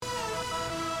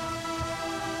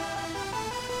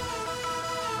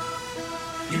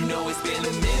You know it's been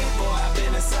a minute, boy, I've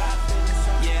been inside.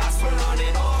 Yeah, I swear on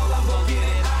it all, I'm gonna get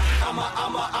it.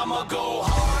 I'ma go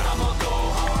hard, I'ma go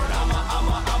hard,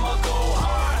 I'ma go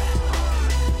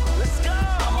hard. Let's go.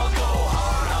 I'ma go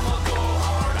hard, I'ma go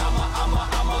hard,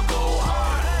 I'ma go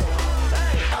hard.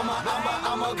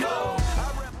 I'ma go.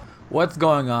 What's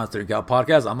going on, 3Cal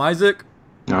Podcast? I'm Isaac.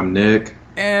 I'm Nick.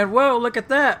 And whoa, look at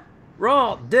that.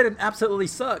 Raw didn't absolutely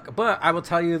suck, but I will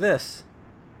tell you this.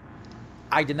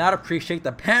 I did not appreciate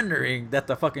the pandering that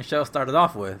the fucking show started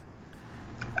off with.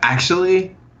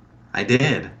 Actually, I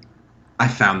did. I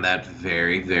found that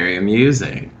very, very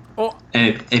amusing. Oh,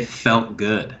 And it felt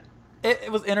good.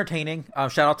 it was entertaining.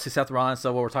 Shout out to Seth Rollins.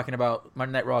 So what we're talking about,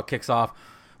 Monday Night Raw kicks off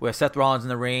with Seth Rollins in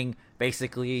the ring,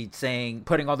 basically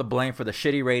putting all the blame for the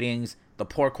shitty ratings, the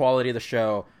poor quality of the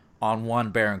show on one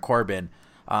Baron Corbin.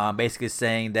 Basically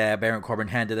saying that Baron Corbin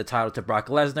handed the title to Brock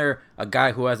Lesnar, a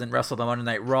guy who hasn't wrestled on Monday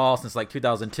Night Raw since like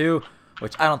 2002,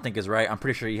 which I don't think is right. I'm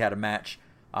pretty sure he had a match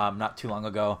not too long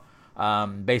ago.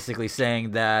 Basically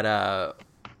saying that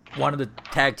one of the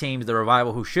tag teams, the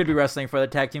Revival, who should be wrestling for the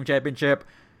tag team championship,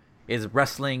 is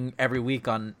wrestling every week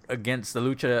against the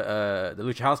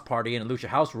Lucha House Party and the Lucha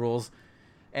House rules,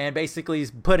 and basically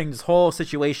he's putting this whole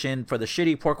situation for the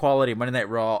shitty, poor quality of Monday Night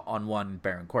Raw on one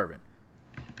Baron Corbin.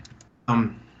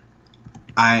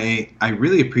 I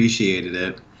really appreciated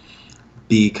it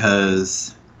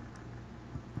because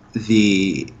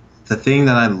the thing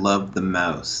that I loved the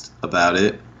most about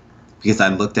it, because I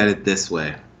looked at it this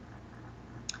way.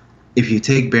 If you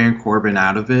take Baron Corbin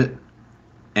out of it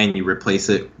and you replace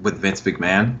it with Vince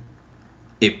McMahon,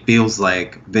 it feels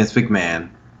like Vince McMahon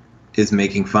is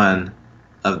making fun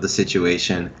of the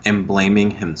situation and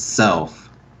blaming himself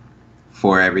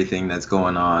for everything that's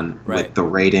going on with the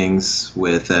ratings,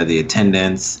 with the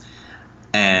attendance,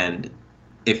 and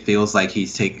it feels like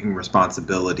he's taking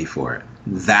responsibility for it.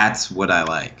 That's what I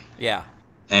like. Yeah.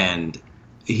 And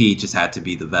he just had to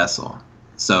be the vessel.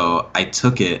 So I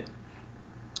took it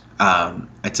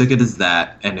as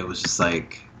that, and it was just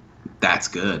like, that's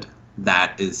good.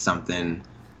 That is something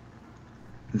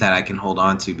that I can hold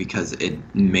on to because it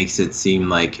makes it seem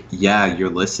like, yeah,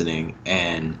 you're listening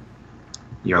and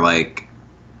you're like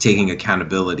taking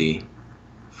accountability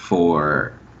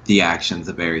for the actions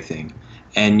of everything.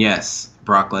 And yes,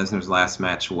 Brock Lesnar's last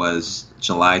match was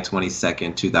July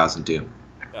 22nd, 2002.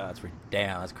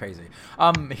 That's crazy.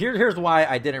 Here's why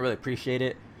I didn't really appreciate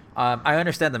it. I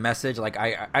understand the message. Like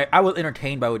I was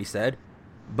entertained by what he said,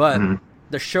 but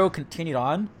the show continued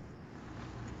on,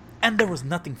 and there was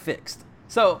nothing fixed.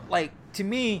 So, like, to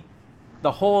me,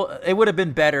 it would have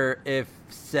been better if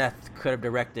Seth could have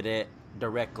directed it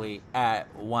directly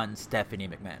at one Stephanie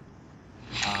McMahon,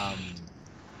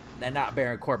 and not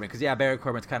Baron Corbin, because Baron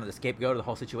Corbin's kind of the scapegoat of the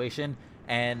whole situation,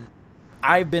 and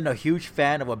I've been a huge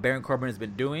fan of what Baron Corbin has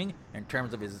been doing in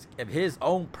terms of his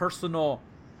own personal,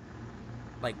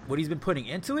 like, what he's been putting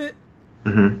into it,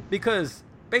 because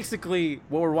basically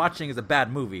what we're watching is a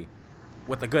bad movie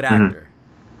with a good actor.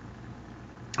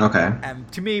 Okay.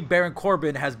 And to me, Baron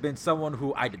Corbin has been someone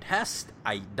who I detest,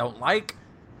 I don't like.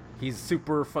 He's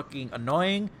super fucking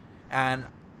annoying, and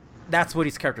that's what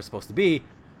his character's supposed to be.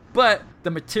 But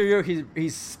the material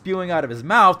he's spewing out of his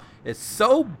mouth is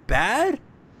so bad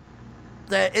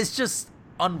that it's just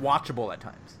unwatchable at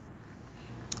times.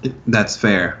 That's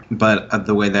fair. But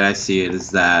the way that I see it is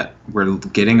that we're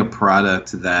getting a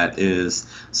product that is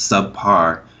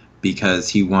subpar because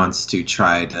he wants to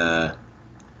try to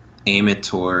aim it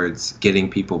towards getting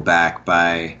people back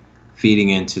by feeding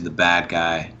into the bad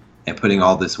guy and putting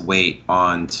all this weight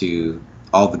onto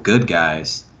all the good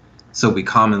guys. So we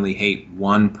commonly hate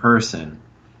one person,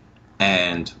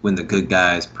 and when the good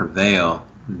guys prevail,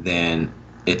 then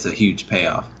it's a huge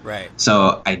payoff. Right.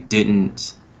 So I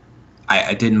didn't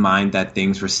mind that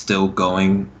things were still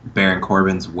going Baron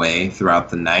Corbin's way throughout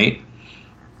the night.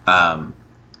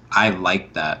 I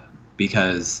liked that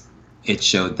because it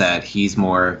showed that he's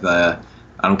more of a,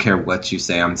 I don't care what you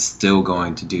say, I'm still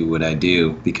going to do what I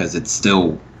do because it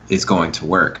still is going to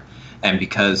work. And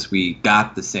because we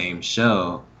got the same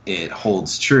show, it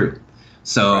holds true.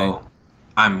 So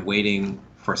I'm waiting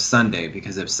for Sunday,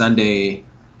 because if Sunday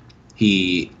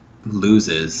he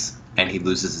loses and he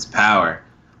loses his power,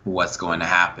 what's going to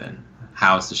happen?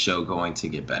 How is the show going to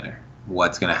get better?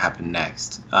 What's going to happen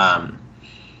next?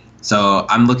 So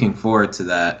I'm looking forward to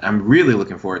that. I'm really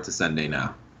looking forward to Sunday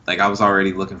now. Like, I was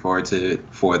already looking forward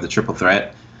for the triple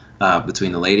threat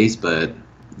between the ladies, but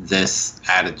this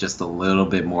added just a little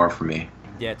bit more for me.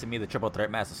 Yeah, to me, the triple threat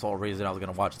match is the sole reason I was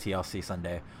going to watch TLC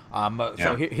Sunday.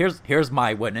 So here's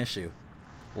my one issue.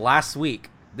 Last week,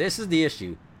 this is the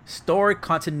issue. Story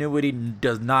continuity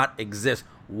does not exist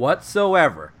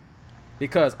whatsoever.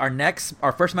 Because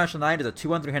our first match of the night is a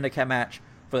 2-on-3 handicap match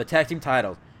for the tag team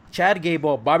titles. Chad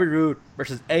Gable, Bobby Roode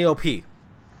versus AOP.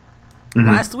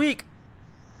 Last week,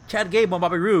 Chad Gable and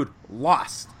Bobby Roode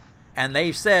lost. And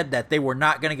they said that they were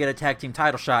not going to get a tag team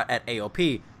title shot at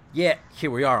AOP. Yet, here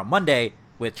we are on Monday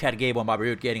with Chad Gable and Bobby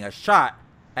Roode getting a shot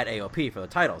at AOP for the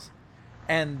titles.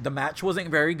 And the match wasn't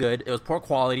very good. It was poor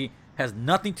quality. Has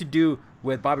nothing to do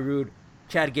with Bobby Roode,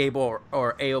 Chad Gable,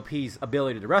 or AOP's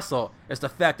ability to wrestle. It's the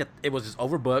fact that it was just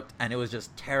overbooked and it was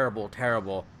just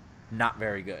terrible, not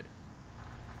very good.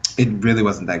 It really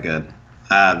wasn't that good.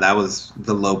 That was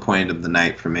the low point of the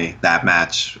night for me. That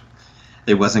match,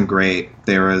 it wasn't great.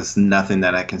 There was nothing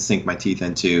that I can sink my teeth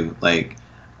into. Like,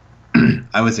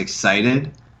 I was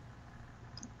excited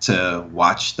to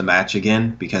watch the match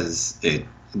again because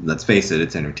let's face it,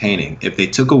 it's entertaining. If they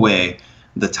took away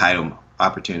the title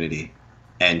opportunity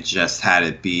and just had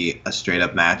it be a straight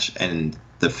up match and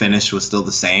the finish was still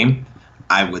the same,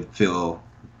 I'd feel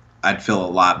a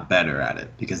lot better at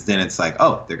it, because then it's like,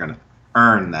 oh, they're gonna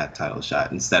earn that title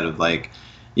shot instead of like,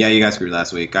 yeah, you guys screwed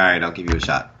last week, all right, I'll give you a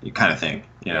shot, you kind of thing,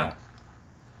 you know.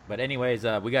 But anyways,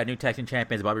 we got new tag team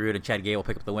champions. Bobby Roode and Chad Gable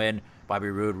pick up the win. Bobby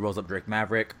Roode rolls up Drake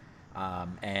Maverick,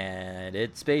 and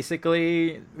it's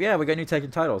basically, we got new tag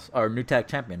team titles, or new tag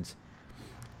champions.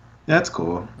 That's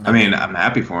cool. I mean, I'm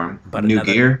happy for him. But new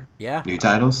gear, new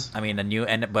titles. I mean,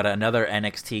 another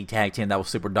NXT tag team that was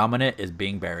super dominant is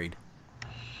being buried.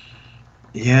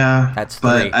 Yeah, that's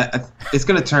three. But it's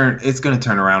gonna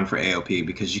turn around for AOP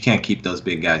because you can't keep those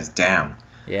big guys down.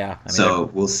 Yeah. I mean, so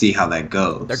we'll see how that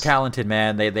goes. They're talented,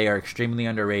 man. They are extremely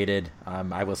underrated.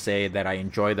 I will say that I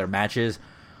enjoy their matches.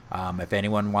 If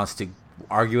anyone wants to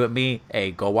argue with me,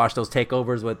 hey, go watch those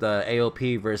takeovers with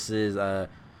AOP versus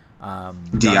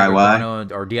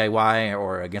DIY or DIY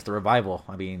or against the Revival.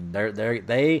 I mean,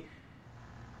 they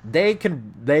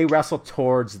wrestle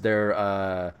towards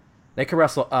their they can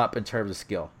wrestle up in terms of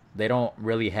skill. They don't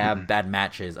really have bad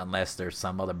matches unless there's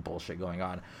some other bullshit going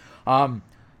on.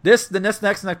 This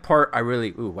next part I really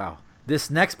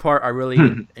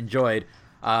enjoyed.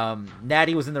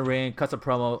 Natty was in the ring, cuts a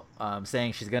promo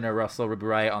saying she's gonna wrestle Ruby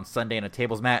Riott on Sunday in a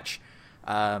tables match.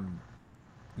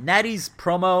 Natty's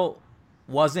promo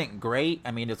wasn't great.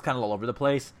 I mean, it's kind of all over the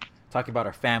place, talking about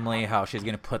her family, how she's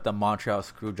gonna put the Montreal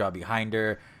Screwjob behind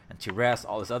her and to rest,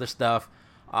 all this other stuff.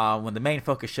 When the main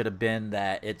focus should have been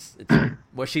that it's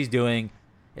what she's doing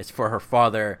is for her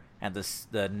father and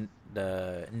the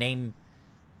name,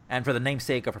 and for the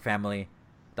namesake of her family,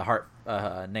 the Hart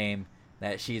name,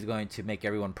 that she's going to make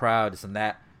everyone proud, this and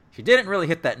that. She didn't really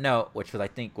hit that note, which I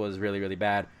think was really, really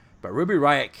bad. But Ruby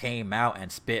Riott came out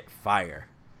and spit fire.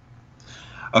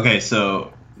 Okay,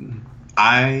 so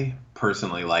I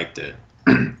personally liked it.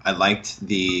 I liked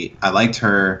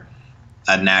her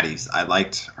Natty's. I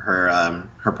liked her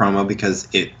promo because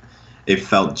it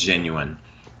felt genuine.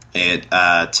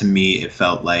 To me, it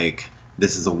felt like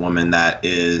this is a woman that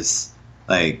is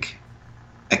like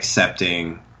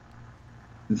accepting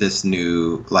this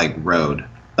new like road.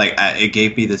 Like it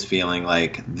gave me this feeling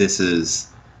like this is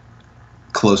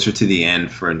closer to the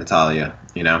end for Natalya,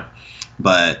 you know.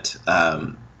 But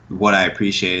what I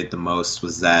appreciated the most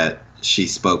was that she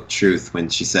spoke truth when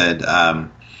she said,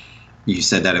 "You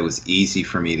said that it was easy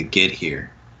for me to get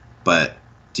here, but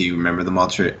do you remember the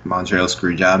Montreal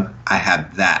Screwjob? I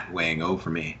had that weighing over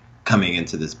me coming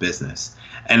into this business."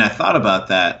 And I thought about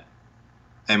that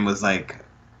and was like,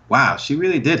 wow, she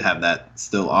really did have that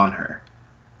still on her.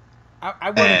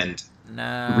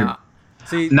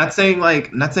 Not saying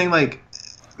like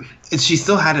she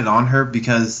still had it on her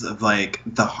because of like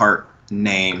the Hart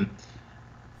name.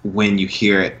 When you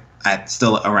hear it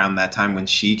still around that time when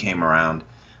she came around,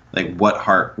 like what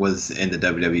Hart was in the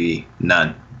WWE?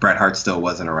 None. Bret Hart still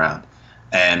wasn't around,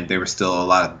 and there was still a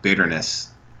lot of bitterness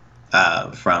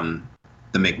from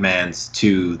the McMahons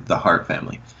to the Hart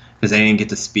family, because they didn't get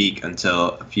to speak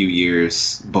until a few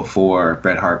years before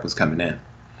Bret Hart was coming in.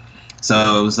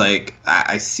 So it was like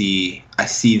I see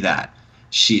that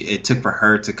it took for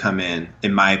her to come in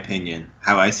my opinion.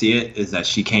 How I see it is that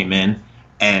she came in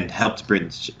and helped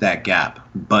bridge that gap.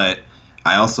 But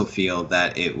I also feel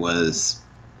that it was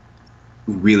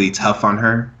really tough on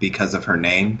her because of her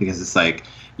name, because it's like,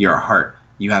 you're a Hart,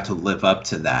 you have to live up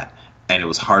to that. And it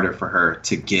was harder for her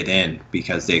to get in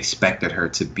because they expected her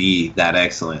to be that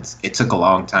excellence. It took a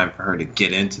long time for her to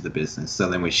get into the business. So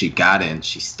then when she got in,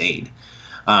 she stayed.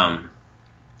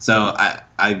 So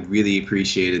I really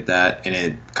appreciated that, and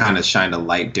it kind of shined a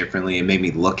light differently. It made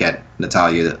me look at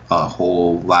Natalya a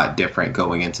whole lot different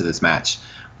going into this match.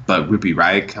 But Ruby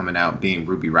Riott coming out being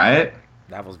Ruby Riott,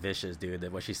 That was vicious,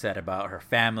 dude. What she said about her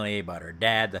family, about her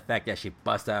dad, the fact that she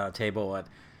busted out a table with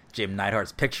Jim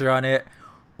Neidhart's picture on it.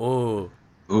 Ooh.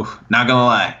 Ooh, not gonna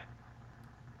lie.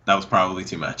 That was probably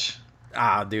too much.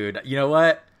 Ah, dude. You know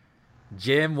what?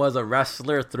 Jim was a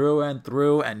wrestler through and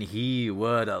through, and he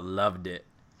would have loved it.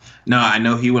 No, I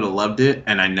know he would have loved it,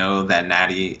 and I know that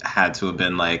Natty had to have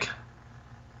been like,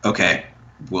 okay,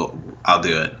 well, I'll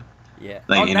do it. Yeah.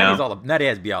 Like, Natty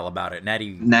has to be all about it.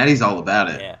 Natty's all about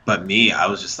it. Yeah. But me, I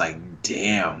was just like,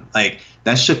 damn. Like,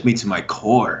 that shook me to my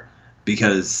core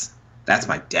because that's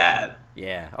my dad.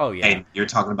 Yeah. Oh, yeah. And you're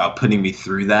talking about putting me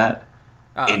through that,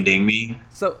 ending me.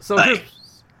 So like,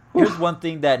 here's one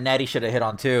thing that Natty should have hit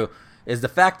on, too, is the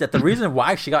fact that the reason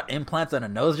why she got implants and a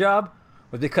nose job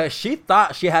was because she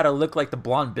thought she had to look like the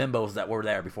blonde bimbos that were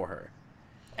there before her.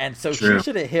 And so True. she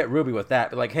should have hit Ruby with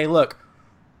that. Like, hey, look,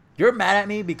 you're mad at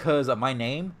me because of my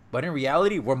name, but in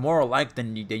reality, we're more alike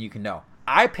than you can know.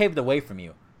 I paved the way from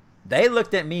you. They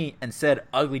looked at me and said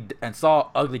ugly and saw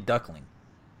ugly duckling.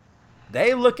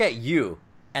 They look at you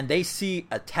and they see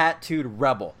a tattooed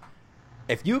rebel.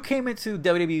 If you came into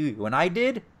WWE when I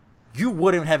did, you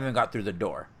wouldn't have even got through the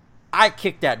door. I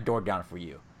kicked that door down for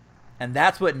you. And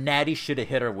that's what Natty should have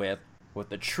hit her with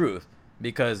the truth.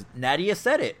 Because Natty has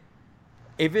said it.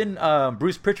 Even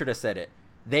Bruce Pritchard has said it.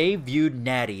 They viewed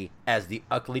Natty as the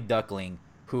ugly duckling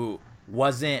who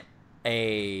wasn't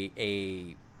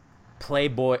a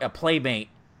playboy, a playmate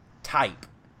type.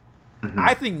 Mm-hmm.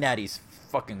 I think Natty's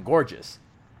fucking gorgeous.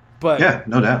 But yeah,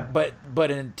 no doubt.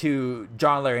 But into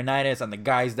John Laurinaitis and the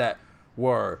guys that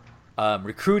were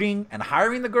recruiting and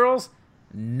hiring the girls,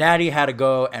 Natty had to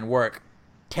go and work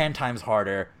 10 times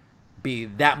harder, be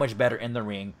that much better in the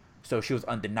ring, so she was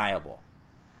undeniable.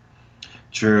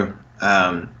 True.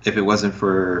 If it wasn't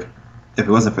for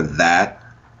that,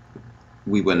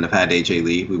 we wouldn't have had AJ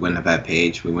Lee. We wouldn't have had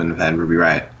Paige. We wouldn't have had Ruby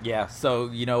Riott. Yeah. So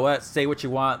you know what? Say what you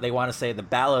want. They want to say the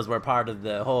Ballas were part of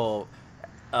the whole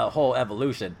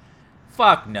evolution.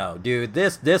 Fuck no, dude.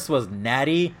 This was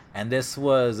Natty and this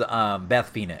was Beth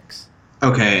Phoenix.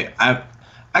 Okay, I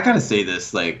gotta say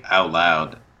this like out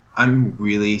loud. I'm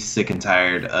really sick and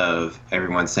tired of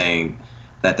everyone saying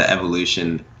that the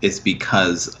evolution is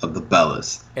because of the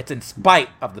Bellas. It's in spite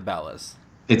of the Bellas.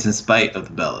 It's in spite of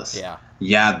the Bellas. Yeah.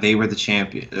 Yeah, they were the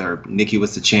champion, or Nikki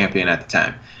was the champion at the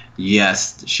time.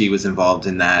 Yes, she was involved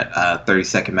in that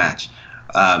 30-second match.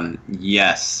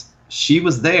 Yes, she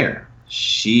was there.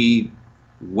 She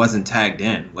wasn't tagged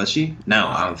in, was she? No,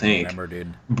 I don't think. Remember,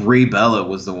 dude. Brie Bella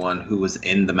was the one who was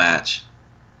in the match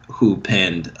who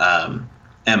pinned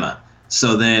Emma.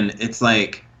 So then it's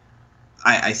like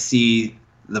I see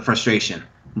the frustration,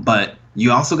 but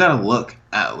you also got to look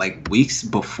at like weeks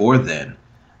before then.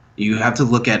 You have to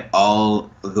look at all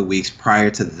of the weeks prior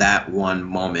to that one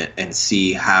moment and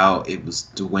see how it was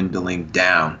dwindling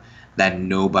down, that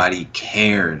nobody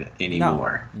cared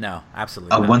anymore. No,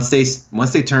 absolutely not. Once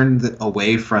they turned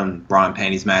away from bra and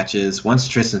panties matches, once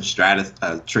Trish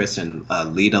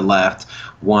and Lita left,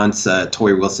 once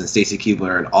Tori Wilson, Stacy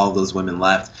Keibler, and all those women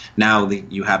left, now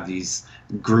you have these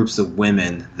groups of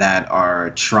women that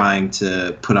are trying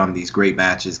to put on these great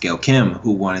matches. Gail Kim,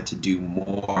 who wanted to do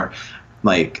more,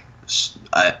 like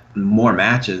more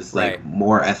matches, like right.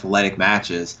 more athletic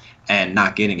matches, and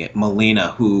not getting it.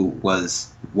 Melina, who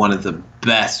was one of the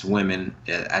best women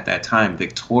at that time,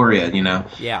 Victoria,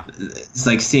 yeah, it's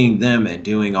like seeing them and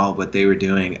doing all what they were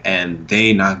doing, and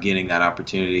they not getting that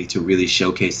opportunity to really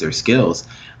showcase their skills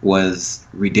was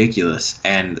ridiculous.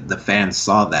 And the fans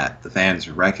saw that, the fans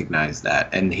recognized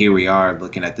that, and here we are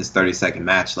looking at this 30-second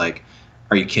match. Like,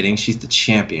 are you kidding? She's the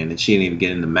champion, and she didn't even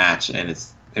get in the match, and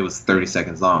it was 30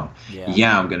 seconds long.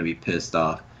 Yeah, I'm gonna be pissed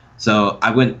off. So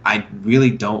I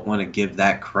really don't want to give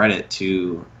that credit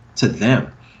to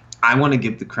them. I want to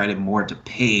give the credit more to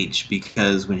Paige,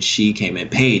 because when she came in,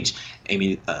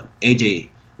 AJ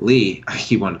Lee, I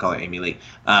keep wanting to call her Amy Lee.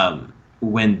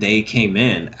 When they came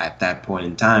in at that point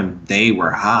in time, they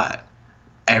were hot.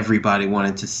 Everybody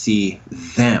wanted to see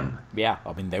them. Yeah,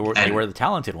 I mean they were the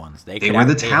talented ones. They were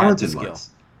the talented ones.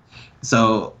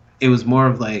 So it was more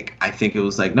of like, I think it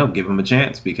was like, no, give them a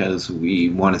chance, because we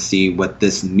want to see what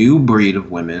this new breed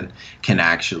of women can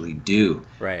actually do.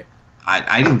 Right.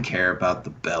 I didn't care about the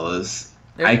Bellas.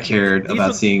 I cared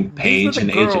about seeing Paige and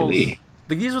AJ Lee.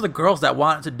 These were the girls that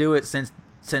wanted to do it since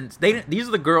these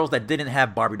are the girls that didn't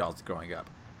have Barbie dolls growing up.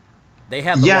 They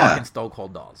had the Rock and Stone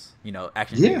Cold dolls,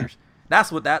 action figures.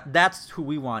 That's who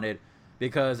we wanted,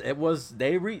 because it was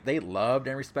they loved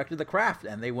and respected the craft,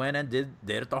 and they went and did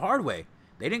it the hard way.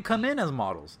 They didn't come in as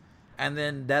models. And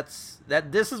then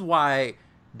this is why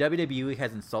WWE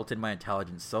has insulted my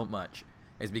intelligence so much,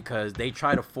 is because they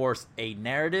try to force a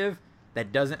narrative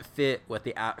that doesn't fit with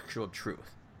the actual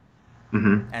truth.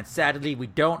 Mm-hmm. And sadly, we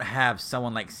don't have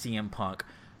someone like CM Punk,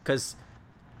 because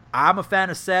I'm a fan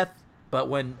of Seth, but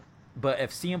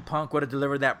if CM Punk would have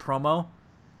delivered that promo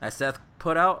that Seth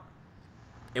put out,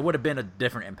 it would have been a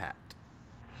different impact.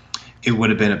 It would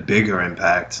have been a bigger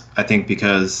impact, I think,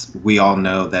 because we all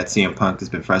know that CM Punk has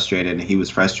been frustrated, and he was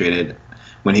frustrated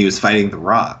when he was fighting The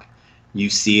Rock. You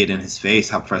see it in his face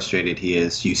how frustrated he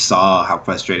is. You saw how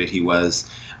frustrated he was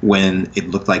when it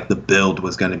looked like the build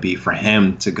was going to be for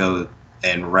him to go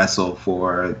and wrestle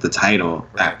for the title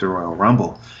after Royal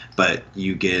Rumble. But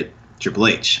you get Triple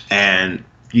H, and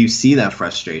you see that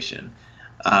frustration.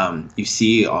 You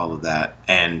see all of that.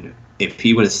 And if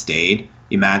he would have stayed,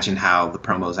 imagine how the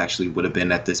promos actually would have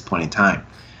been at this point in time.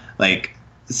 Like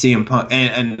CM Punk,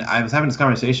 and I was having this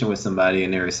conversation with somebody,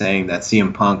 and they were saying that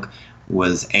CM Punk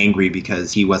was angry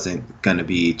because he wasn't going to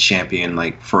be champion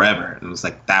like forever. And it was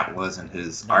like, that wasn't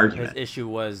his argument. His issue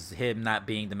was him not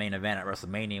being the main event at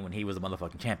WrestleMania when he was a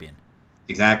motherfucking champion.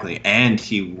 Exactly. And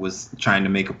he was trying to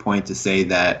make a point to say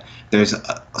that there's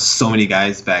so many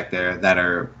guys back there that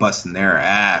are busting their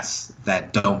ass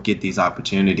that don't get these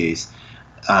opportunities.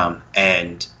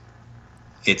 And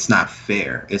it's not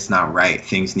fair. It's not right.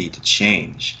 Things need to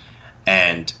change.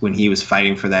 And when he was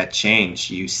fighting for that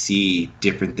change, you see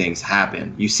different things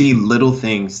happen. You see little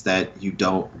things that you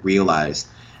don't realize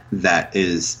that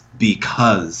is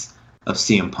because of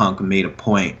CM Punk made a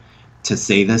point to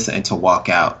say this and to walk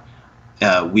out.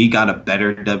 We got a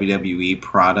better WWE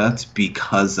product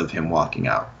because of him walking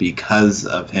out, because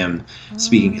of him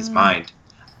speaking his mind.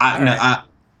 I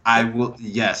will.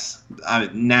 Yes.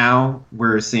 Now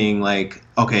we're seeing like,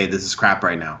 okay, this is crap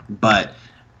right now. But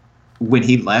when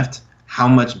he left, how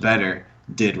much better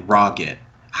did Raw get?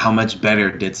 How much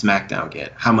better did SmackDown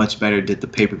get? How much better did the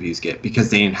pay-per-views get? Because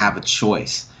they didn't have a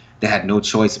choice. They had no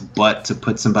choice but to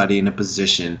put somebody in a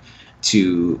position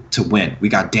to win. We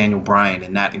got Daniel Bryan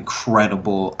in that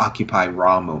incredible Occupy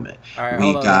Raw moment. All right,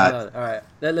 hold on. All right,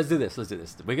 let's do this.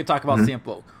 We can talk about CM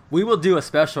Punk. We will do a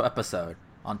special episode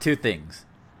on two things,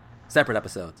 separate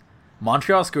episodes: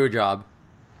 Montreal Screwjob,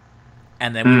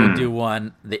 and then we will do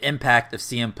one, the impact of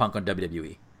CM Punk on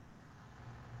WWE.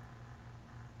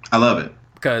 I love it.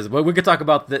 Because we could talk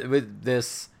about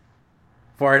this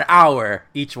for an hour,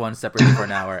 each one separately for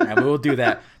an hour, and we will do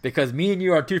that because me and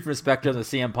you are on two different spectrums of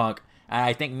CM Punk, and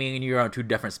I think me and you are on two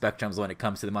different spectrums when it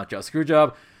comes to the Montreal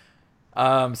Screwjob.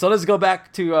 So let's go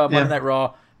back to Monday Night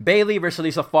Raw. Bayley versus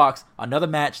Alicia Fox, another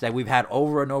match that we've had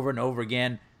over and over and over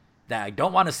again that I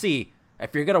don't want to see.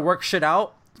 If you're gonna work shit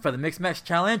out for the mixed match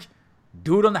challenge,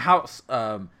 do it on the house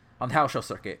show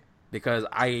circuit, because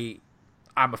I'm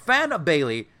a fan of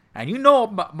Bayley, and you know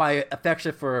my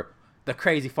affection for the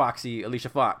crazy foxy Alicia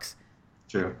Fox.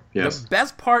 True. Yes. The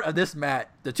best part of this match,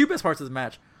 the two best parts of this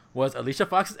match, was Alicia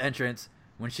Fox's entrance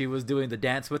when she was doing the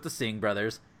dance with the Singh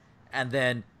brothers, and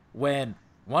then when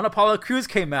Juan Apollo Crews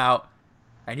came out,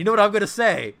 and you know what I'm gonna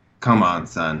say? Come on,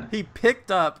 son. He picked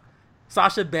up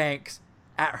Sasha Banks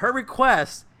at her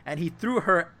request, and he threw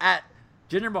her at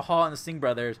Jinder Mahal and the Singh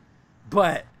brothers,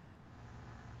 but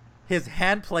his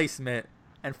hand placement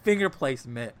and finger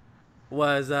placement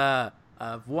was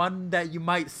one that you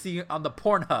might see on the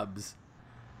Pornhubs.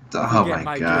 Oh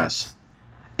my gosh.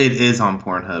 It is on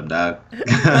Pornhub, dog.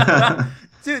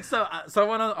 Dude, so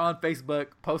someone on Facebook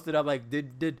posted up like,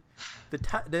 did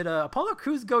Apollo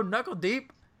Crews go knuckle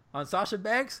deep on Sasha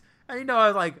Banks? And I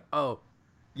was like, oh,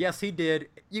 yes, he did.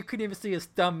 You couldn't even see his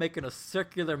thumb making a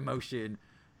circular motion,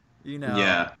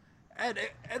 Yeah. And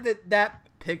that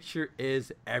picture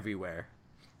is everywhere.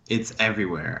 It's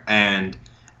everywhere. And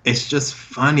it's just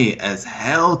funny as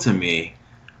hell to me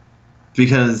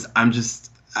because I'm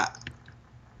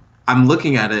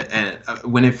looking at it, and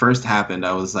when it first happened,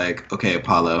 I was like, okay,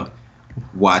 Apollo,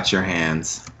 watch your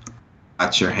hands.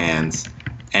 Watch your hands.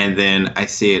 And then I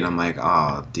see it, and I'm like,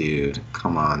 oh, dude,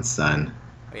 come on, son.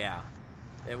 Yeah.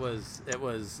 It was,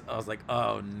 I was like,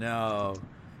 oh, no,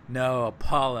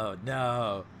 Apollo,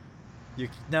 no.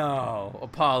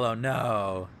 Apollo,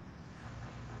 no.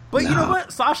 But you know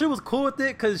what? Sasha was cool with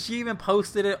it because she even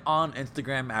posted it on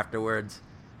Instagram afterwards.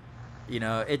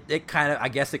 It kind of, I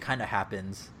guess it kind of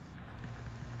happens.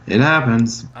 It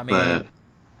happens. I mean,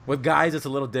 with guys, it's a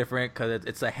little different because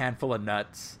it's a handful of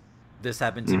nuts. This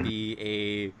happened to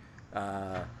be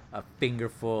a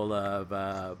fingerful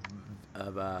of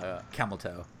camel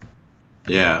toe.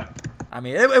 Yeah. I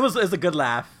mean, it was a good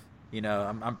laugh.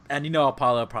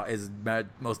 Apollo is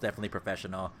most definitely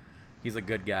professional. He's a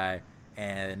good guy.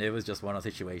 And it was just one of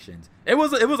those situations. It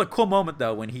was a cool moment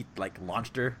though when he like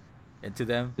launched her into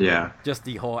them. Yeah. Just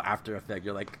the whole after effect.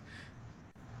 You're like,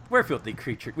 We're filthy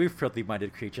creatures. We're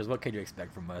filthy-minded creatures. What can you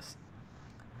expect from us?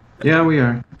 Yeah, we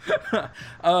are.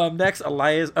 Next,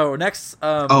 Elias. Oh, next.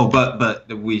 But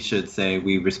we should say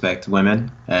we respect women,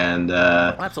 and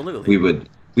Absolutely.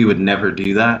 we would never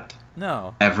do that.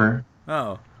 No. Ever.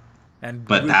 No. And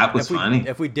But that was funny.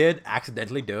 If we did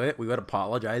accidentally do it, we would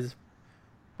apologize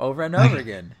over and over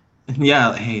again.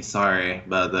 Yeah. Hey, sorry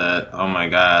about that. Oh my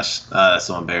gosh, that's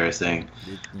so embarrassing.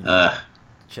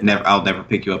 I'll never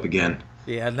pick you up again.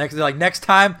 Yeah. Next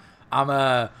time, I'm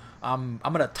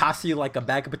gonna toss you like a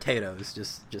bag of potatoes.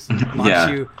 Just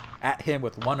launch you at him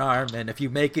with one arm, and if you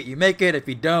make it, you make it. If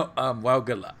you don't, well,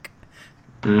 good luck.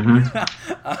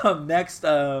 Mm-hmm. Next,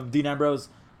 Dean Ambrose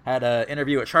had an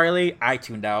interview with Charlie. I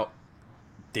tuned out.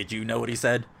 Did you know what he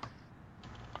said?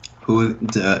 Who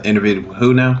interviewed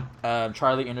who now?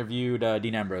 Charlie interviewed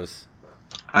Dean Ambrose.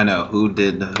 I know who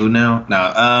did who now.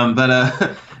 No,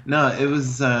 but no, it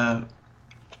was.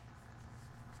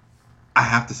 I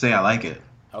have to say I like it.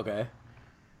 Okay.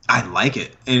 I like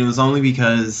it, and it was only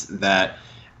because that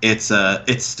it's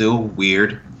still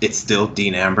weird. It's still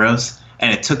Dean Ambrose,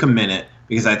 and it took a minute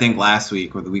because I think last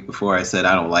week or the week before I said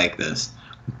I don't like this,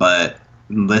 but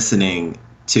listening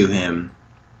to him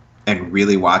and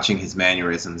really watching his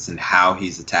mannerisms and how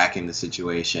he's attacking the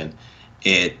situation,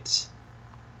 it's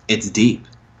deep.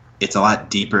 It's a lot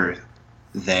deeper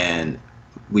than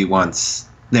we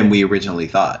originally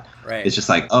thought. Right. It's just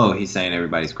like, oh, he's saying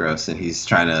everybody's gross and he's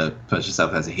trying to push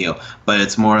himself as a heel. But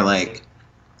it's more like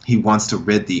he wants to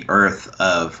rid the earth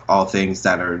of all things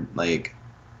that are like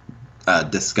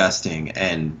disgusting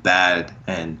and bad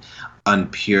and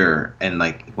unpure, and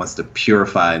like wants to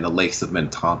purify the lakes of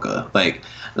Minnetonka. Like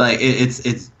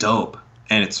it's dope,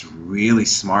 and it's really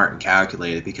smart and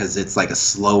calculated because it's like a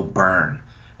slow burn,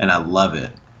 and I love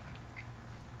it.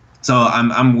 So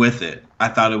I'm with it. I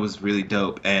thought it was really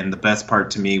dope, and the best part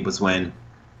to me was when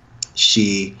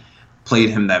she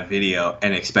played him that video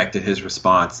and expected his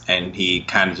response, and he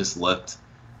kind of just looked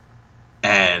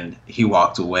and he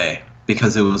walked away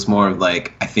because it was more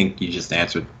like, I think you just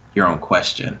answered your own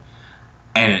question,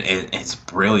 and it's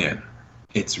brilliant.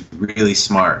 It's really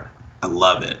smart. I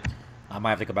love it. I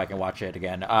might have to go back and watch it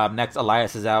again. Next,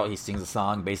 Elias is out. He sings a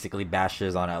song, basically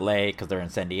bashes on LA because they're in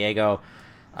San Diego.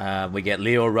 We get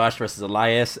Leo Rush versus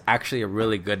Elias. Actually, a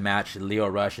really good match. Leo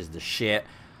Rush is the shit.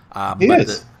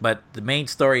 But the main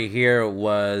story here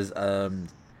was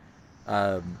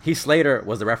Heath Slater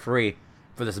was the referee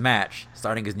for this match,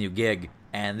 starting his new gig.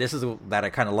 And this is that I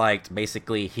kind of liked.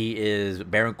 Basically, he is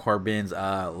Baron Corbin's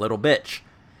little bitch.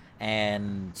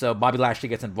 And so Bobby Lashley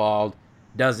gets involved,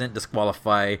 doesn't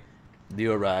disqualify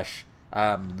Leo Rush.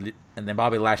 And then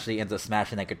Bobby Lashley ends up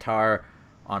smashing that guitar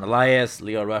on Elias.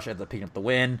 Leo Rush ends up picking up the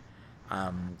win.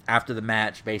 After the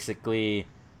match, basically,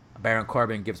 Baron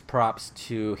Corbin gives props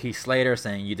to Heath Slater,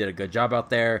 saying you did a good job out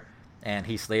there. And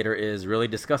Heath Slater is really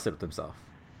disgusted with himself.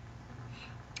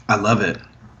 I love it.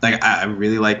 Like, I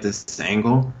really like this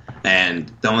angle.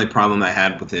 And the only problem I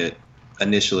had with it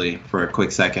initially for a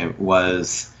quick second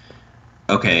was,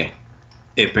 okay,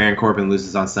 if Baron Corbin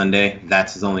loses on Sunday,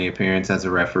 that's his only appearance as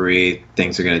a referee.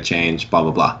 Things are going to change, blah,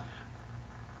 blah, blah.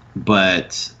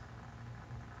 But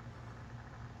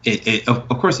it of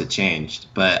course it changed.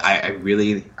 But I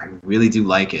really do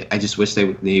like it. I just wish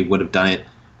they would have done it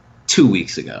 2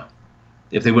 weeks ago.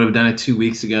 If they would have done it 2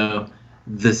 weeks ago,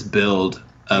 this build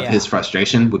of his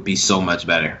frustration would be so much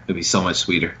better. It would be so much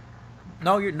sweeter.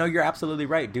 No, you're absolutely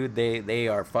right, dude.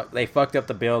 They fucked up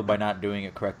the build by not doing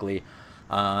it correctly.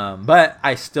 But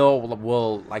I still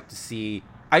will like to see.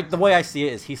 The way I see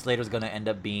it is Heath Slater's going to end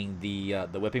up being the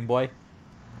whipping boy.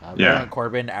 Baron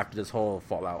Corbin after this whole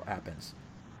fallout happens.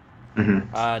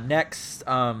 Mm-hmm. Next,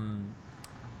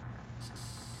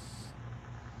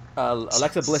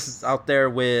 Alexa Bliss is out there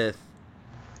with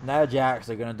Nia Jax.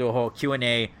 They're going to do a whole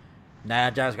Q&A.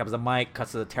 Nia Jax grabs the mic,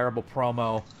 cuts a terrible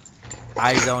promo.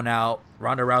 I zone out.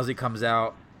 Ronda Rousey comes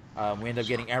out. We end up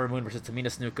getting Ember Moon versus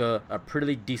Tamina Snuka. A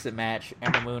pretty decent match.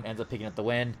 Ember Moon ends up picking up the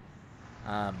win.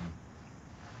 And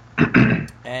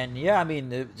yeah, I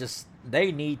mean,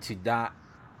 they need to not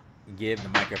give the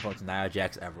microphone to Nia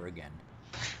Jax ever again.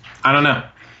 I don't know.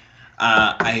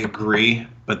 I agree,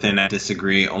 but then I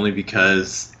disagree only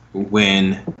because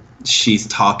when she's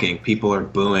talking, people are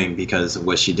booing because of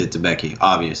what she did to Becky,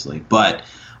 obviously. But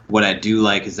what I do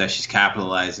like is that she's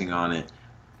capitalizing on it.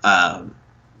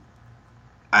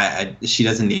 She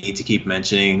doesn't need to keep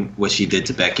mentioning what she did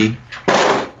to Becky.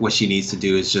 What she needs to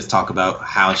do is just talk about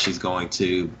how she's going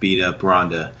to beat up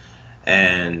Ronda,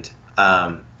 and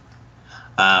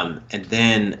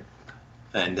then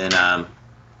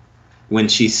when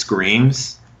she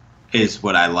screams is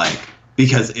what I like,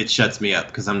 because it shuts me up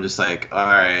because I'm just like, all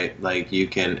right, like you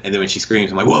can. And then when she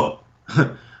screams, I'm like, whoa,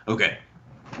 okay,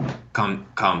 calm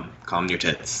your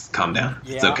tits, calm down.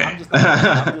 Yeah, it's okay.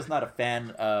 I'm just not a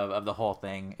fan of the whole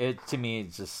thing. It to me,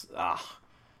 it's just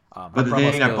But the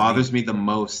thing that bothers me the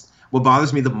most, what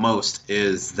bothers me the most,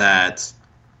 is that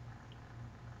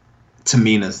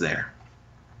Tamina's there.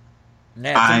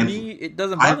 Yeah, to me, it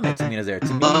doesn't bother me that Tamina's there.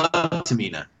 To me, love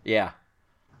Tamina. Yeah.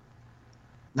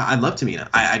 No, I love Tamina.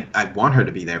 I want her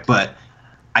to be there, but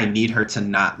I need her to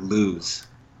not lose.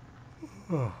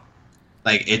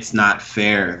 Like, it's not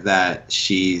fair that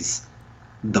she's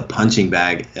the punching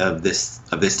bag of this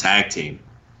tag team.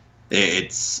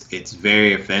 It's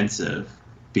very offensive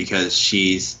because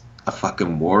she's a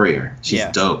fucking warrior. She's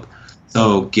dope.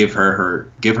 So give her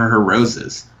her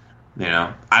roses. You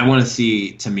know, I want to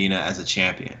see Tamina as a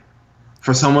champion.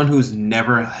 For someone who's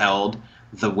never held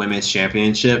the women's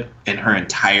championship in her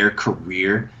entire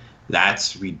career,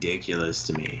 that's ridiculous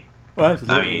to me. Well,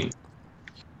 I mean,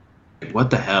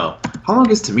 what the hell? How long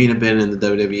has Tamina been in the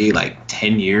WWE? Like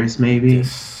 10 years, maybe?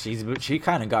 She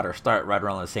kind of got her start right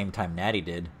around the same time Natty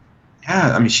did.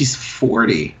 Yeah, I mean, she's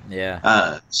 40.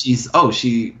 Yeah.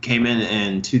 She came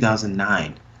in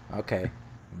 2009. Okay.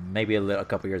 Maybe a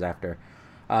couple years after.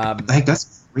 Like,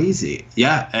 that's crazy.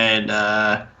 Yeah, and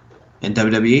in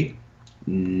WWE,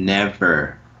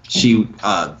 never. She's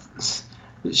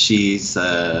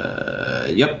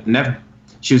never.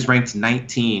 She was ranked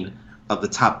 19 of the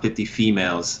top 50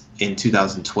 females in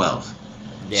 2012.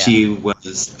 Yeah. She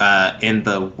was in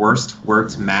the worst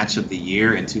worked match of the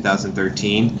year in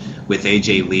 2013 with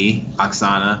AJ Lee,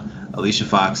 Oksana, Alicia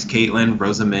Fox, Caitlyn,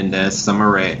 Rosa Mendez, Summer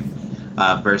Rae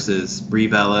versus Brie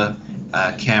Bella,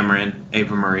 Cameron,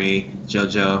 Ava Marie,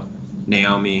 JoJo,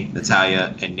 Naomi,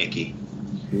 Natalia, and Nikki.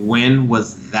 When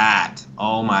was that?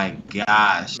 Oh my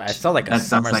gosh. I felt like a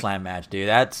SummerSlam match, dude.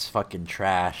 That's fucking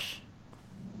trash.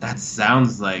 That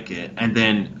sounds like it. And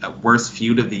then worst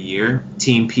feud of the year,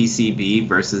 Team PCB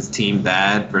versus Team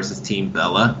Bad versus Team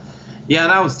Bella. Yeah,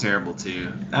 that was terrible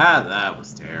too. That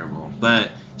was terrible.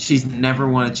 But she's never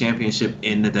won a championship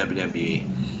in the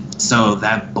WWE. So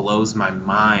that blows my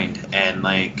mind, and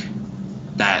like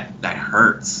that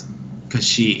hurts because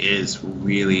she is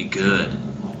really good.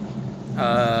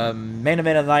 Main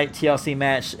event of the night, TLC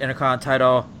match, Intercontinental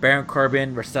title, Baron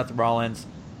Corbin versus Seth Rollins.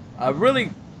 A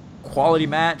really quality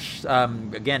match.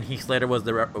 Again, Heath Slater was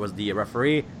the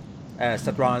referee.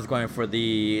 Seth Rollins going for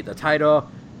the title.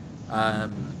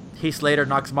 Heath Slater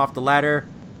knocks him off the ladder.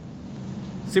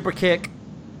 Super kick,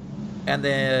 and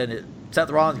then Seth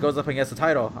Rollins goes up against the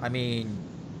title. I mean,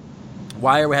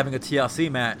 why are we having a TLC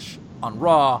match on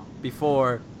Raw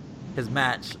before his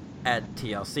match at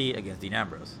TLC against Dean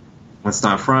Ambrose? Let's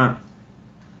not front.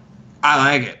 I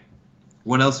like it.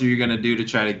 What else are you going to do to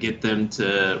try to get them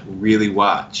to really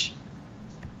watch?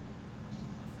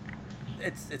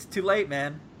 It's too late,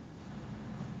 man.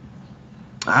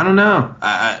 I don't know.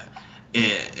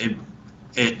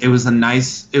 It was a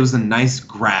nice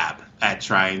grab at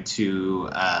trying to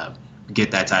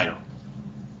get that title.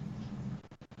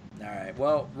 All right.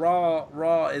 Well,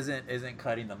 Raw isn't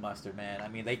cutting the mustard, man. I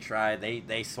mean, they tried.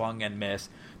 They swung and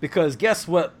missed, because guess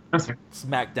what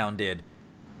SmackDown did?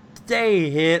 They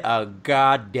hit a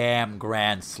goddamn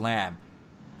grand slam.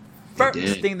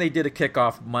 First thing they did to kick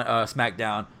off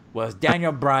SmackDown was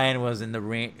Daniel Bryan was in the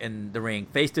ring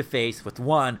face to face with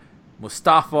one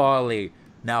Mustafa Ali.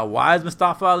 Now, why is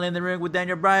Mustafa Ali in the ring with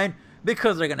Daniel Bryan?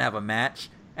 Because they're gonna have a match.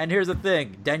 And here's the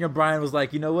thing: Daniel Bryan was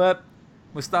like, you know what,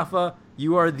 Mustafa,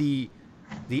 you are the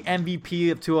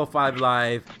MVP of 205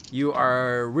 Live. You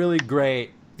are really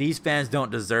great. These fans don't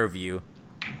deserve you.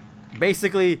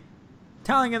 Basically,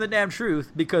 telling him the damn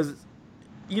truth, because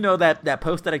you know that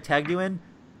post that I tagged you in.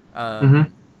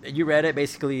 You read it.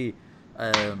 Basically,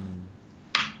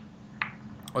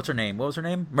 what's her name? What was her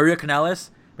name? Maria Kanellis.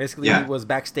 Basically, was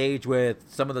backstage with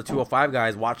some of the 205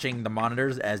 guys watching the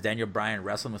monitors as Daniel Bryan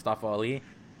wrestled Mustafa Ali,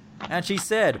 and she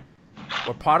said,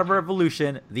 "We're part of a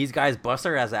revolution. These guys bust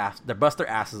their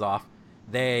asses off.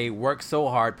 They work so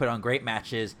hard, put on great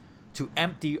matches to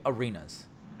empty arenas."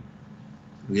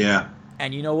 Yeah.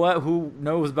 And you know what? Who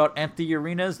knows about empty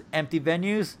arenas, empty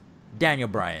venues? Daniel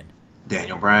Bryan.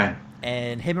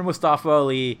 And him and Mustafa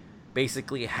Ali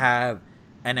basically have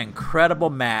an incredible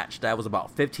match that was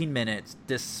about 15 minutes,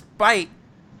 despite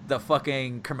the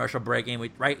fucking commercial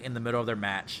breaking right in the middle of their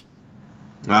match.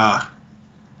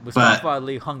 Mustafa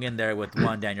Ali hung in there with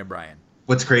one Daniel Bryan.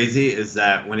 What's crazy is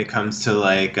that when it comes to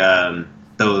like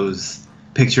those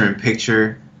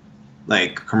picture-in-picture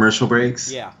like commercial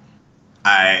breaks, yeah,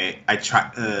 I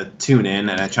try tune in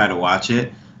and I try to watch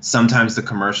it, sometimes the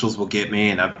commercials will get me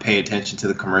and I pay attention to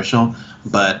the commercial,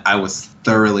 but I was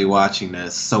thoroughly watching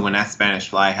this. So when that Spanish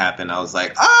Fly happened, I was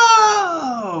like,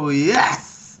 oh,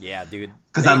 yes. Yeah, dude.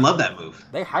 Because I love that move.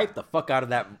 They hyped the fuck out of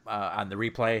that on the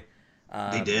replay.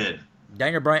 They did.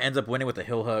 Daniel Bryan ends up winning with a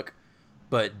heel hook.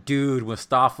 But, dude,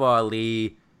 Mustafa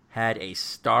Ali had a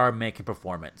star-making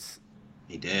performance.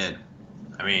 He did.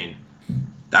 I mean,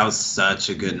 that was such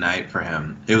a good night for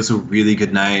him. It was a really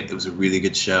good night. It was a really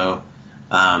good show.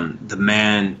 The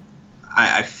man,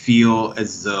 I feel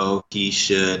as though he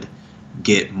should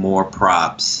get more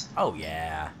props. Oh,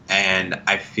 yeah. And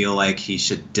I feel like he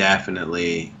should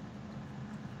definitely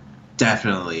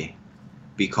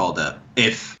be called up.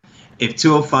 If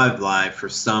 205 Live for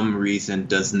some reason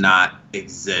does not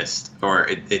exist or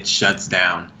it shuts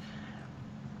down,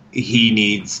 he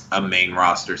needs a main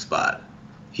roster spot.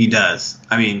 He does.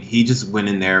 I mean, he just went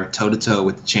in there toe-to-toe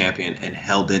with the champion and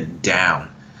held it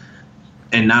down.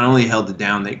 And not only held it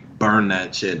down, they burned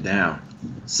that shit down.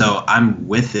 So I'm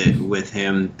with it with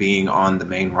him being on the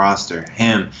main roster.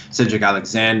 Him, Cedric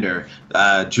Alexander,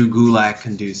 Drew Gulak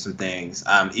can do some things.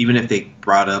 Even if they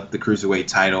brought up the Cruiserweight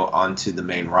title onto the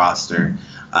main roster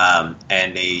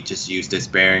and they just used it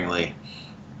sparingly,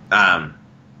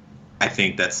 I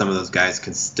think that some of those guys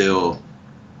can still,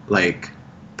 like,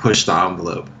 push the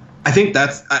envelope. I think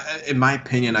that's, in my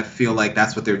opinion, I feel like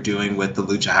that's what they're doing with the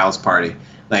Lucha House Party.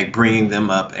 Like, bringing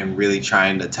them up and really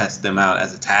trying to test them out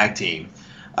as a tag team.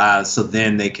 So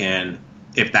then they can,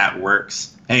 if that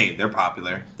works, hey, they're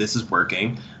popular. This is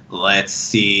working. Let's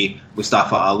see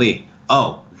Mustafa Ali.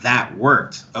 Oh, that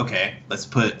worked. Okay, let's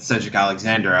put Cedric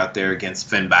Alexander out there against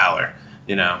Finn Balor.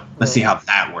 You know, let's see how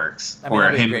that works. I mean, or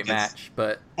him a great match,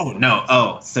 but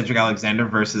Cedric Alexander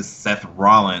versus Seth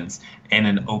Rollins in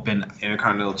an open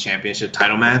Intercontinental Championship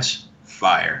title match.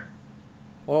 Fire.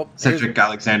 Well, Cedric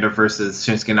Alexander versus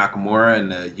Shinsuke Nakamura in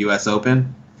the U.S.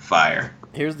 Open. Fire.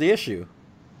 Here's the issue.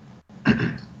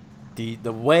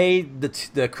 the way the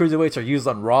cruiserweights are used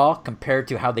on Raw compared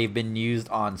to how they've been used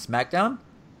on SmackDown,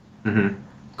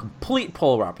 complete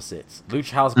polar opposites.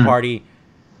 Lucha House Party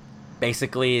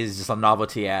basically is just a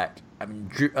novelty act. I mean,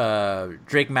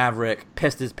 Drake Maverick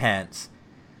pissed his pants.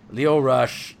 Leo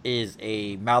Rush is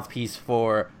a mouthpiece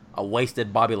for a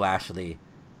wasted Bobby Lashley.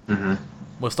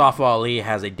 Mustafa Ali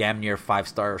has a damn near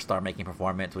 5-star star-making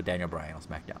performance with Daniel Bryan on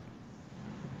SmackDown.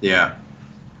 Yeah.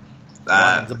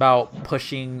 One's about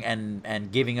pushing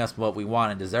and giving us what we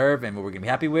want and deserve and what we're going to be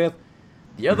happy with.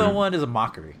 The other one is a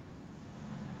mockery.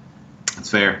 That's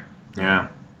fair. Yeah.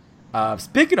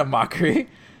 Speaking of mockery,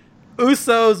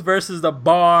 Usos versus The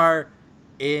Bar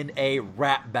in a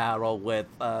rap battle with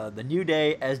the New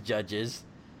Day as judges.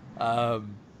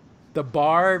 The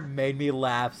Bar made me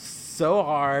laugh so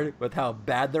hard with how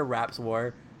bad their raps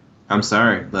were. I'm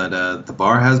sorry, but The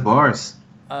Bar has bars.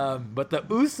 But the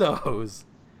Usos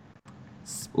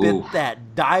spit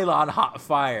that Dylon hot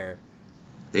fire.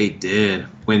 They did.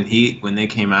 When they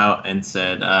came out and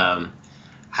said,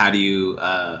 how do you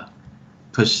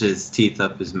push his teeth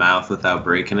up his mouth without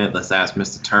breaking it? Let's ask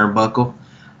Mr. Turnbuckle.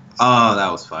 Oh,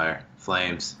 that was fire.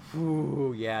 Flames.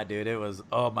 Ooh, yeah, dude. It was,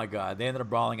 oh my God. They ended up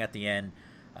brawling at the end.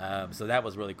 So that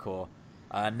was really cool.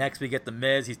 Next, we get The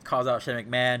Miz. He calls out Shane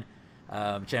McMahon.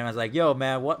 Shane McMahon's like, yo,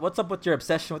 man, what's up with your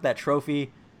obsession with that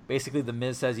trophy? Basically, The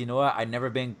Miz says, you know what? I've never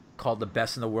been called the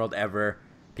best in the world ever.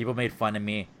 People made fun of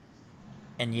me.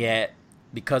 And yet,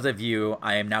 because of you,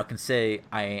 I can say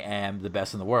I am the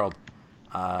best in the world.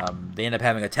 They end up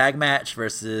having a tag match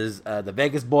versus the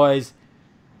Vegas Boys.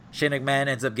 Shane McMahon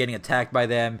ends up getting attacked by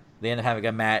them. They end up having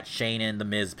a match. Shane and The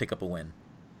Miz pick up a win.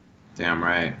 Damn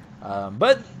right.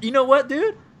 But you know what,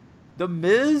 dude? The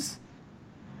Miz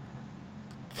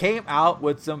came out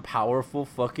with some powerful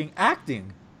fucking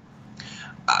acting.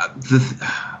 I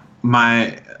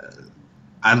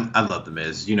love The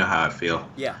Miz. You know how I feel.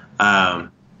 Yeah.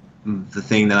 The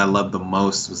thing that I loved the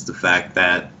most was the fact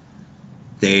that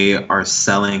they are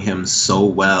selling him so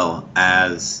well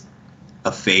as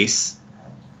a face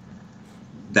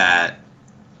that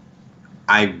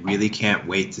I really can't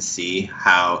wait to see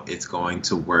how it's going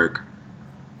to work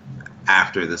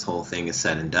after this whole thing is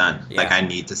said and done. Yeah. Like, I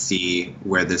need to see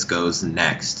where this goes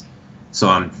next. So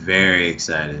I'm very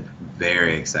excited.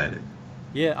 Very excited.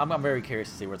 Yeah, I'm very curious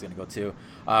to see where it's going to go to.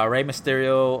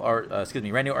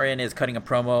 Randy Orton is cutting a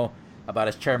promo about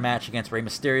his chair match against Rey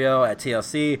Mysterio at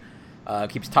TLC.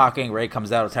 Keeps talking. Rey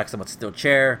comes out, attacks him with a steel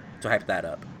chair to hype that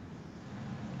up.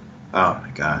 Oh my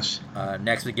gosh.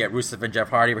 Next we get Rusev and Jeff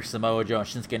Hardy versus Samoa Joe and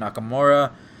Shinsuke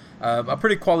Nakamura. A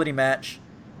pretty quality match.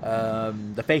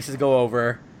 The faces go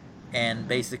over. And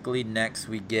basically next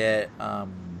we get our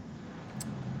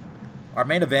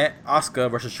main event,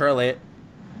 Asuka versus Charlotte.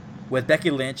 with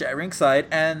Becky Lynch at ringside,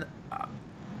 and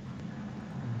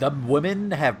the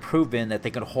women have proven that they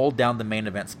can hold down the main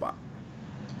event spot.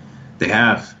 They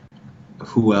have.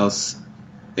 Who else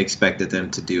expected them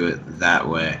to do it that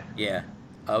way? Yeah.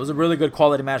 It was a really good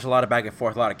quality match, a lot of back and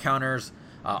forth, a lot of counters.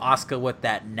 Asuka with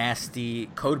that nasty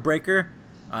code breaker,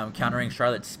 countering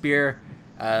Charlotte's spear.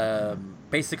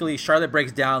 Basically, Charlotte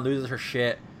breaks down, loses her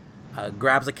shit,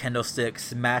 grabs a kendo stick,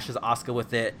 smashes Asuka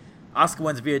with it. Asuka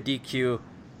wins via DQ.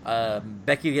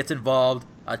 Becky gets involved,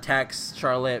 attacks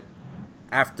Charlotte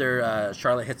after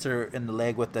Charlotte hits her in the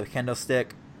leg with the kendo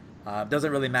stick.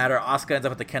 Doesn't really matter. Asuka ends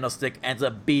up with the kendo stick, ends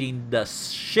up beating the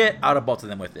shit out of both of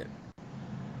them with it.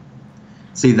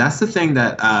 See, that's the thing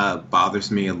that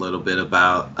bothers me a little bit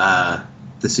about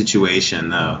the situation,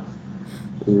 though.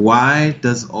 Why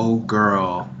does old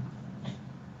girl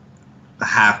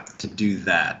have to do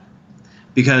that?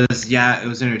 Because, yeah, it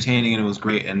was entertaining and it was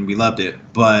great and we loved it,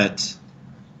 but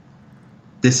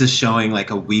this is showing like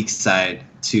a weak side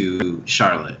to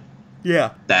Charlotte.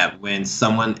 Yeah. That when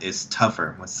someone is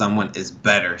tougher, when someone is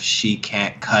better, she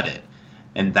can't cut it.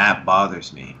 And that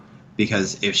bothers me.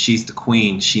 Because if she's the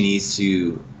queen, she needs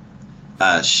to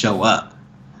show up.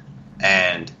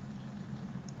 And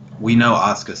we know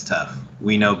Asuka's tough.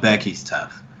 We know Becky's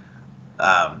tough.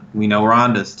 We know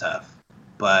Ronda's tough.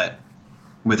 But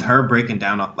with her breaking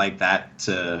down like that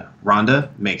to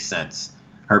Ronda, makes sense.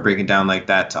 Her breaking down like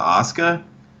that to Asuka,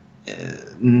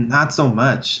 not so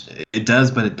much. It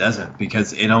does, but it doesn't.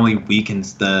 Because it only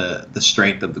weakens the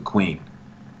strength of the queen.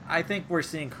 I think we're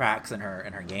seeing cracks in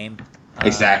her game.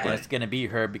 Exactly. It's going to be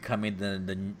her becoming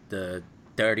the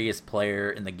dirtiest player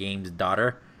in the game's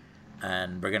daughter.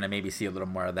 And we're going to maybe see a little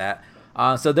more of that.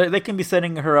 So they can be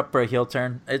setting her up for a heel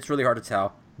turn. It's really hard to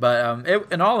tell. But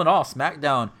in all,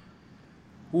 SmackDown,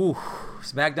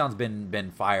 SmackDown's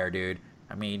been fire, dude.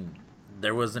 I mean,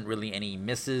 there wasn't really any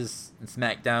misses in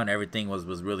SmackDown. Everything was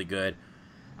really good.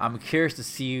 I'm curious to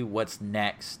see what's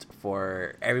next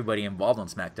for everybody involved on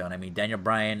SmackDown. I mean, Daniel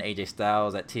Bryan, AJ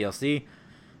Styles at TLC.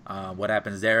 What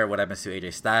happens there? What happens to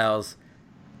AJ Styles?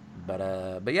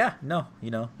 But yeah, no,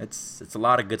 it's a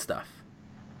lot of good stuff.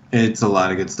 It's a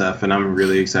lot of good stuff, and I'm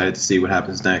really excited to see what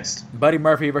happens next. Buddy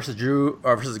Murphy versus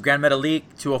Grand Metalik,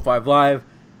 205 Live.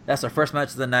 That's our first match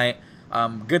of the night.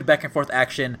 Good back and forth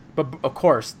action, but of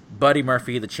course, Buddy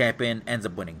Murphy, the champion, ends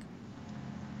up winning.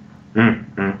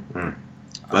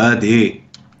 Buddy.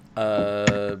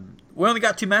 We only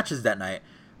got 2 matches that night,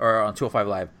 or on 205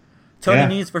 Live. Tony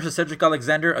Nese versus Cedric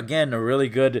Alexander. Again, a really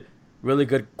good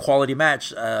quality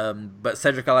match. But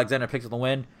Cedric Alexander picks up the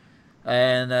win.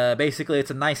 And basically, it's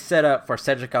a nice setup for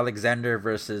Cedric Alexander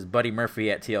versus Buddy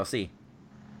Murphy at TLC.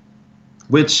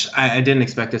 Which I didn't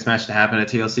expect this match to happen at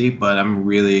TLC, but I'm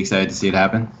really excited to see it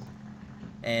happen.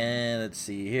 And let's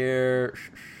see here.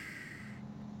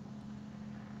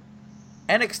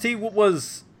 NXT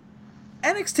was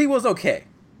okay.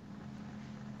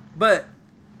 But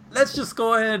let's just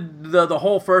go ahead. The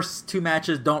whole first 2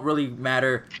 matches don't really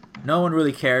matter. No one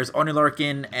really cares. Oney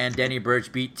Lorcan and Danny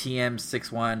Burch beat TM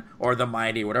 6-1 or the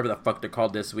Mighty, whatever the fuck they're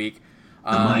called this week.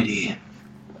 The Mighty.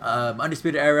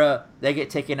 Undisputed Era, they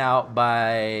get taken out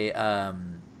by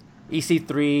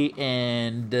EC3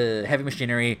 and Heavy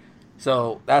Machinery.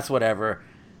 So that's whatever.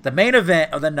 The main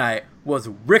event of the night was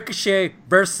Ricochet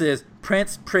versus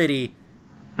Prince Pretty.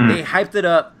 They hyped it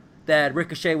up that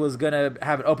Ricochet was going to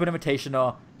have an open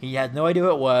invitational. He had no idea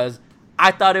what it was.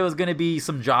 I thought it was going to be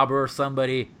some jobber or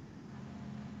somebody.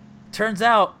 Turns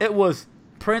out it was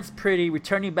Prince Pretty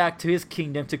returning back to his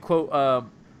kingdom, to quote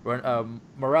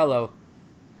Morello.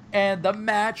 And the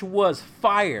match was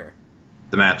fire.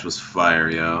 The match was fire,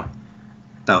 yo.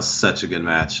 That was such a good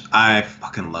match. I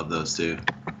fucking love those two.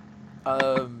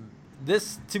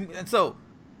 So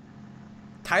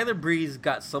Tyler Breeze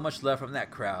got so much love from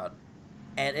that crowd,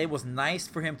 and it was nice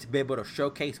for him to be able to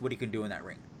showcase what he can do in that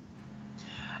ring.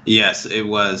 Yes, it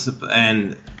was,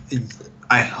 and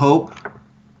I hope,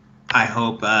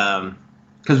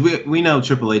 because we know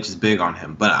Triple H is big on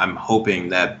him, but I'm hoping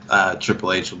that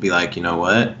Triple H will be like, you know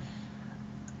what?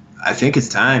 I think it's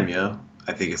time, yo.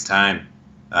 I think it's time.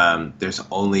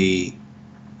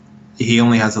 He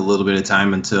only has a little bit of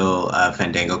time until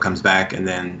Fandango comes back, and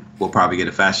then we'll probably get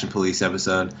a Fashion Police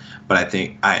episode. But I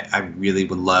think I really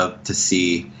would love to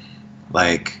see,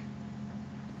 like,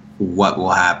 what will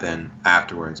happen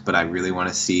afterwards. But I really want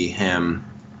to see him,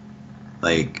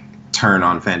 like, turn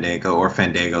on Fandango or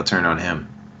Fandango turn on him.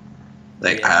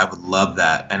 Like, I would love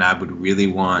that, and I would really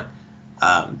want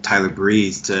Tyler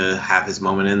Breeze to have his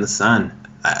moment in the sun.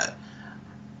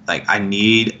 I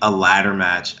need a ladder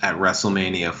match at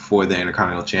WrestleMania for the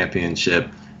Intercontinental Championship,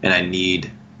 and I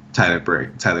need Tyler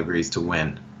Breeze to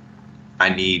win. I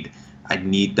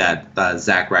need that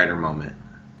Zack Ryder moment.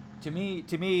 To me,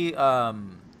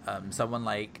 someone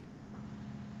like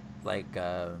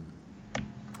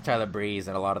Tyler Breeze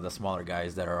and a lot of the smaller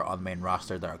guys that are on the main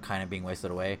roster that are kind of being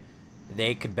wasted away,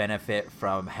 they could benefit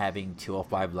from having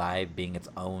 205 Live being its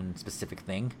own specific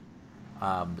thing,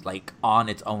 like on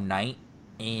its own night,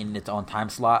 in its own time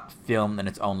slot, filmed in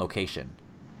its own location.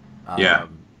 Yeah.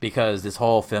 Because this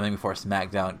whole filming before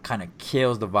SmackDown kind of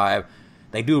kills the vibe.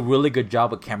 They do a really good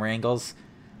job with camera angles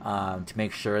to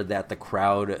make sure that the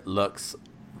crowd looks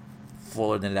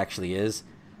fuller than it actually is.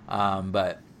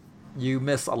 But you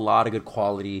miss a lot of good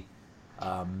quality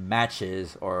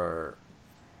matches, or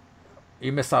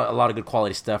you miss out a lot of good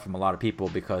quality stuff from a lot of people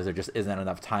because there just isn't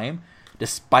enough time.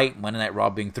 Despite Monday Night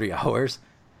Raw being 3 hours,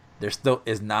 there still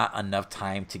is not enough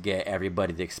time to get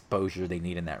everybody the exposure they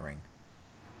need in that ring.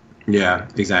 Yeah,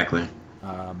 exactly.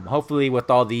 Hopefully, with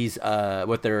all these,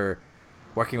 with their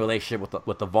working relationship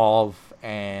with Evolve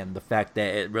and the fact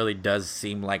that it really does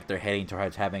seem like they're heading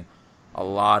towards having a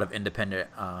lot of independent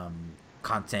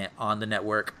content on the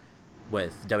network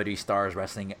with WWE stars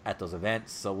wrestling at those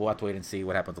events. So we'll have to wait and see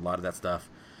what happens with a lot of that stuff.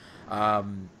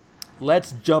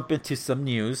 Let's jump into some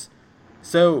news.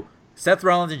 So Seth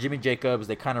Rollins and Jimmy Jacobs,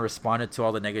 they kind of responded to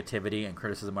all the negativity and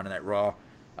criticism on Night Raw.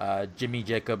 Jimmy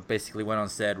Jacob basically went on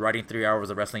and said, writing 3 hours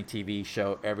of wrestling TV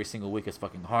show every single week is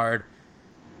fucking hard.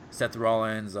 Seth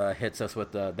Rollins hits us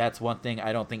with that's one thing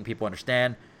I don't think people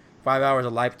understand. 5 hours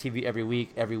of live TV every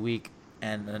week,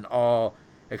 and then all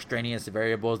extraneous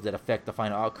variables that affect the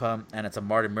final outcome, and it's a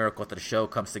modern miracle that the show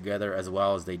comes together as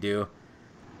well as they do.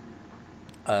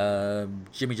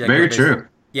 Jimmy Jacobs, very true.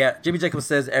 Yeah, Jimmy Jacobs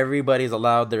says everybody's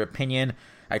allowed their opinion.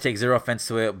 I take zero offense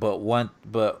to it, but one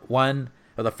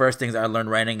of the first things I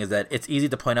learned writing is that it's easy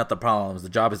to point out the problems. The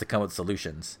job is to come with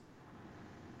solutions.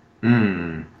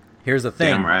 Here's the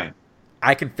thing. Damn right.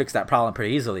 I can fix that problem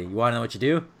pretty easily. You want to know what you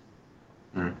do?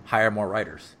 Hire more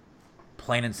writers.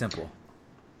 Plain and simple.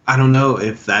 I don't know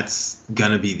if that's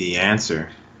going to be the answer.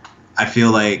 I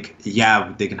feel like,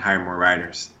 yeah, they can hire more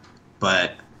writers,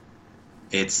 but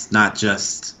it's not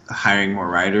just hiring more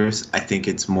writers. I think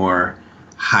it's more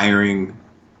hiring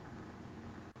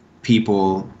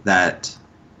people that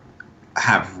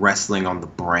have wrestling on the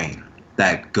brain,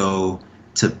 that go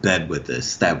to bed with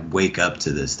this, that wake up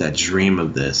to this, that dream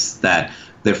of this, that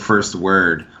their first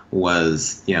word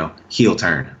was, heel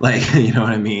turn. Like, you know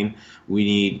what I mean? We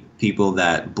need people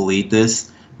that bleed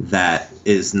this, that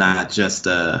is not just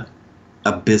a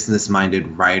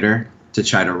business-minded writer to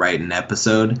try to write an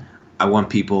episode. I want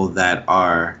people that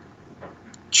are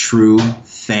true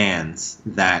fans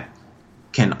that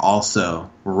can also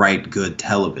write good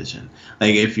television.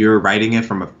 Like, if you're writing it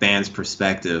from a fan's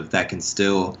perspective, that can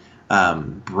still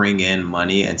bring in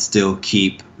money and still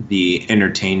keep the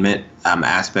entertainment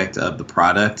aspect of the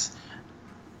product,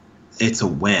 it's a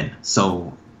win.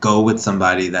 So go with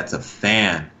somebody that's a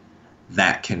fan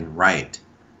that can write.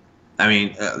 I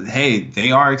mean, hey,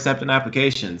 they are accepting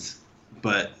applications,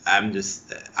 but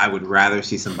I would rather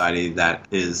see somebody that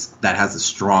has a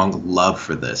strong love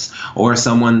for this, or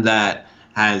someone that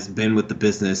has been with the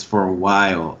business for a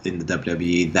while in the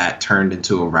WWE that turned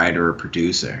into a writer or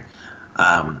producer,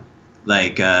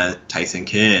 like Tyson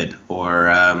Kidd,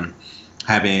 or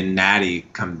having Natty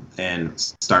come and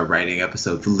start writing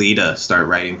episodes, Lita start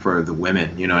writing for the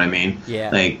women, you know what I mean? Yeah.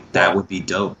 Like, that would be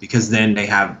dope, because then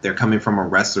they're coming from a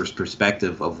wrestler's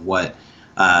perspective of what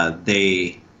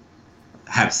they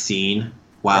have seen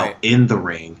while in the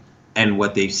ring and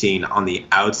what they've seen on the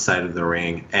outside of the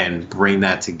ring, and bring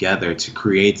that together to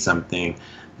create something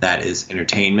that is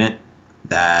entertainment,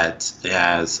 that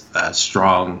has a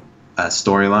strong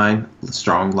storyline,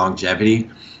 strong longevity.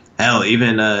 Hell,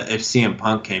 even if CM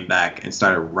Punk came back and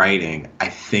started writing, I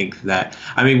think that,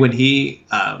 when he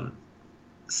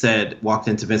walked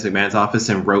into Vince McMahon's office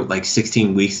and wrote like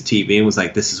 16 weeks of TV and was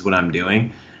like, this is what I'm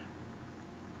doing,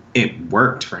 it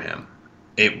worked for him.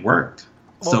 It worked.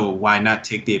 Well, so why not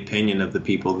take the opinion of the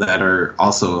people that are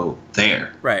also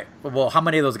there? Right. Well, how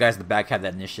many of those guys in the back have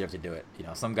that initiative to do it?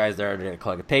 Some guys there are to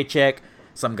collect a paycheck.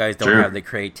 Some guys don't have the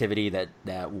creativity that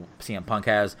CM Punk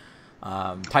has.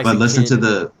 But listen to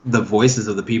the voices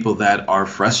of the people that are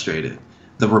frustrated.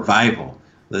 The Revival.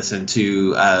 Listen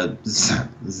to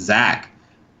Zach.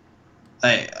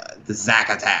 The Zach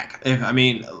Attack.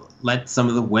 Let some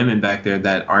of the women back there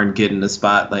that aren't getting the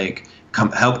spot,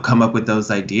 help come up with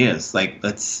those ideas.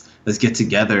 Let's get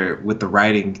together with the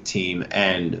writing team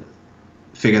and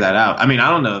figure that out. I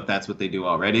don't know if that's what they do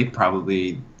already.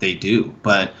 Probably they do,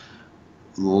 but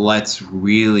let's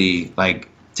really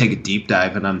take a deep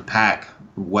dive and unpack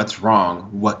what's wrong,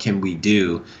 what can we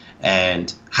do,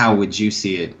 and how would you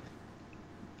see it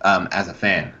as a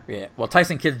fan. Yeah. Well,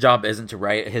 Tyson Kidd's job isn't to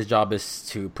write. His job is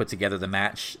to put together the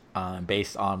match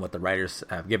based on what the writers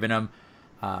have given him.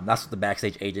 That's what the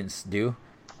backstage agents do.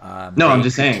 No, I'm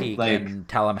just saying, like, and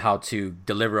tell them how to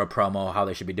deliver a promo, how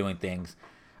they should be doing things.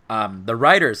 The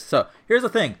writers. So here's the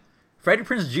thing: Freddie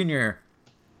Prinze Jr.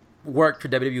 worked for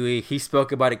WWE. He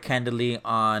spoke about it candidly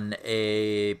on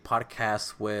a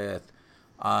podcast with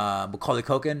Macaulay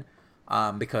Culkin,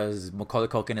 because Macaulay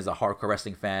Culkin is a hardcore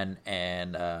wrestling fan,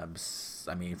 and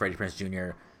Freddie Prinze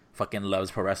Jr. fucking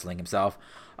loves pro wrestling himself.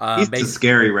 He's a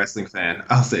scary wrestling fan.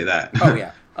 I'll say that. Oh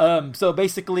yeah. So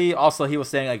basically, also he was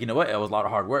saying, like, you know what? It was a lot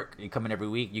of hard work. You come in every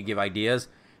week, you give ideas,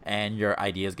 and your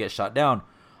ideas get shot down.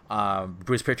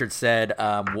 Bruce Pritchard said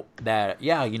that,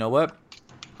 yeah, you know what?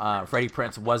 Freddie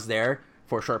Prinze was there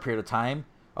for a short period of time.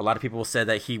 A lot of people said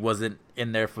that he wasn't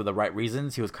in there for the right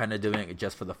reasons. He was kind of doing it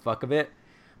just for the fuck of it.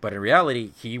 But in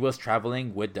reality, he was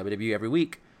traveling with WWE every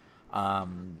week.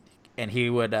 And he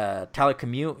would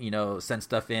telecommute, send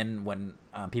stuff in when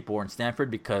people were in Stanford,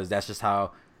 because that's just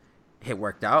how it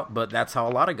worked out. But that's how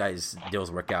a lot of guys'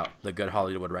 deals work out, the good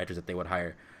Hollywood writers that they would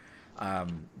hire. I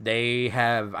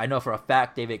know for a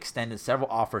fact, they've extended several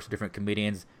offers to different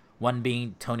comedians, one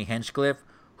being Tony Hinchcliffe,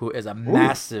 who is a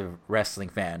massive wrestling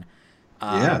fan.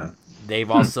 They've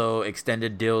also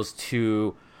extended deals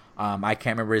to, I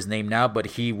can't remember his name now, but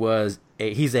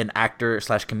he's an actor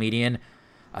 / comedian.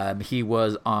 He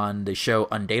was on the show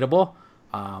Undateable.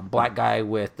 Black guy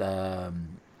with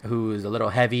who's a little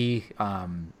heavy,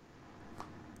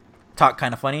 talk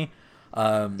kind of funny.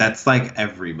 That's like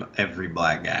every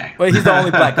black guy. Well, he's the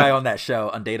only black guy on that show,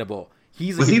 Undateable.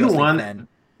 Was he the one? Fan.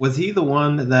 Was he the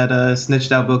one that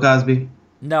snitched out Bill Cosby?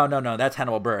 No, that's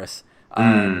Hannibal Buress.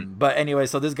 But anyway,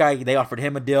 so this guy, they offered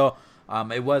him a deal.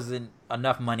 It wasn't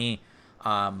enough money,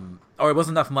 or it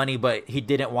wasn't enough money, but he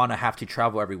didn't want to have to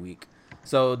travel every week.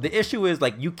 So the issue is,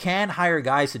 like, you can hire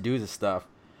guys to do this stuff,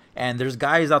 and there's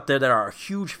guys out there that are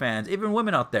huge fans, even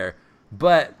women out there,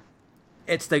 but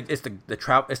it's the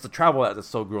travel that's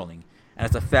so grueling, and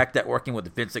it's the fact that working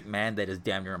with Vince McMahon that is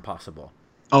damn near impossible.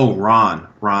 Oh, Ron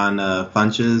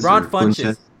Funches. Ron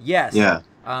Funches, yes. Yeah.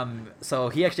 So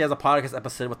he actually has a podcast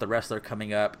episode with the wrestler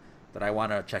coming up that I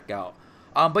want to check out.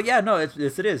 But yeah, no, it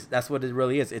is. That's what it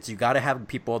really is. You got to have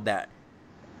people that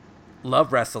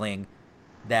love wrestling,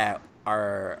 that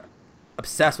are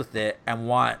obsessed with it and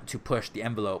want to push the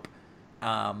envelope.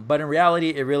 But in reality,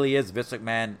 it really is Vince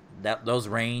McMahon. That those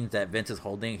reins that Vince is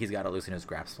holding, he's got to loosen his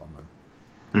grasp on them.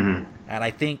 Mm-hmm. And I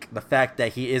think the fact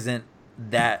that he isn't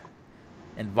that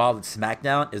involved in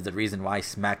SmackDown is the reason why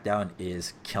SmackDown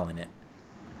is killing it.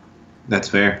 That's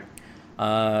fair.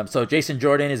 So Jason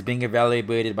Jordan is being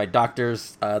evaluated by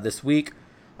doctors this week.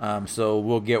 So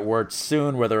we'll get word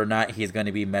soon whether or not he's going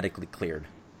to be medically cleared.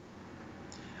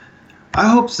 I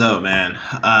hope so, man.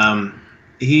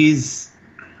 He's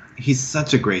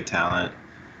such a great talent,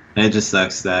 and it just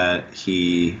sucks that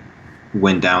he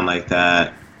went down like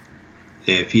that.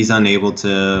 If he's unable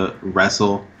to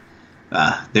wrestle,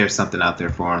 there's something out there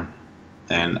for him,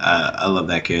 and I love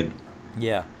that kid.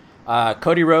 Yeah.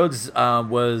 Cody Rhodes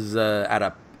was at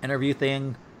an interview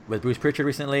thing with Bruce Pritchard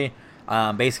recently.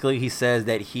 Basically, he says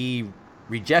that he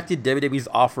rejected WWE's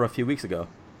offer a few weeks ago.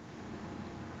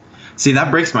 See,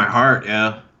 that breaks my heart,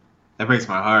 yeah. That breaks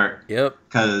my heart. Yep.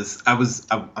 Because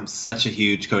I'm such a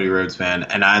huge Cody Rhodes fan,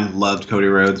 and I loved Cody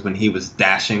Rhodes when he was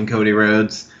dashing Cody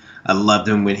Rhodes. I loved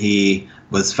him when he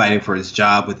was fighting for his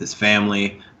job with his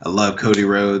family. I love Cody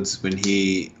Rhodes when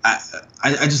I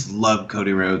just love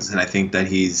Cody Rhodes, and I think that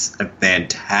he's a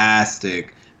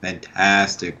fantastic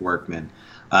workman.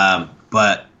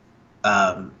 But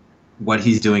what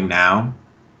he's doing now,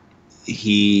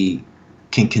 he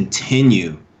can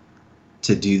continue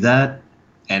to do that,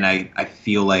 and I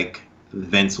feel like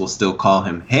Vince will still call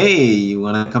him, hey, you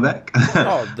want to come back?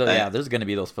 Yeah, there's going to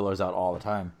be those fillers out all the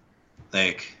time.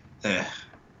 The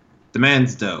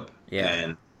man's dope. Yeah.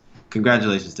 And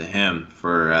congratulations to him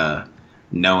for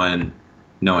knowing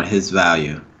his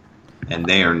value. And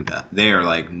they are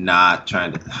like not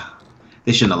trying to.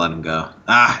 They shouldn't have let him go.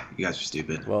 You guys are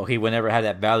stupid. Well, he would never have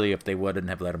that value if they wouldn't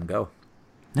have let him go.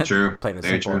 True. Plain and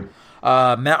Very simple. true.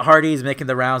 Matt Hardy's making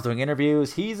the rounds doing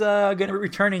interviews. He's going to be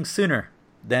returning sooner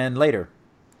than later.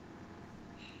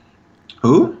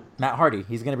 Who? Matt Hardy.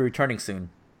 He's going to be returning soon.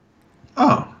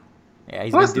 Oh. Yeah,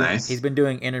 nice. He's been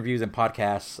doing interviews and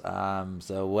podcasts.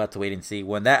 So we'll have to wait and see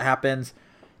when that happens.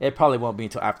 It probably won't be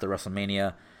until after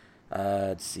WrestleMania.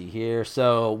 Let's see here.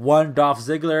 So one Dolph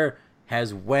Ziggler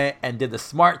has went and did the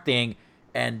smart thing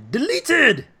and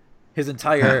deleted his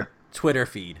entire Twitter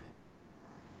feed.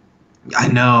 I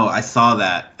know. I saw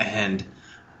that, and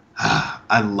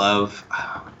I love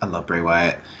Bray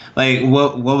Wyatt. Like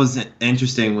what was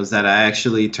interesting was that I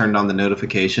actually turned on the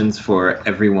notifications for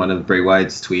every one of Bray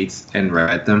Wyatt's tweets and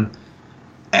read them,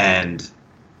 and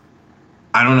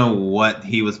I don't know what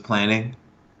he was planning,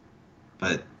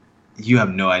 but you have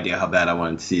no idea how bad I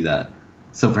wanted to see that.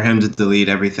 So for him to delete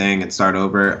everything and start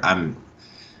over, I'm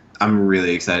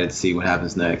really excited to see what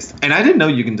happens next. And I didn't know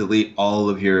you can delete all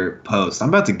of your posts. I'm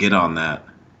about to get on that.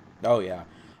 Oh yeah.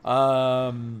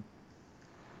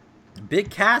 Big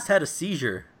Cass had a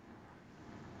seizure.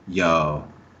 Yo.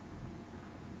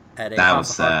 At a that was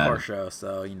sad. hardcore show.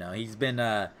 So, he's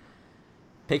been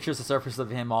pictures the surface of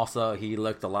him also. He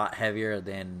looked a lot heavier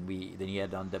than he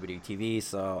had on WWE TV,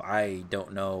 so I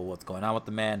don't know what's going on with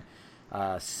the man.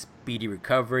 Speedy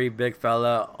recovery, big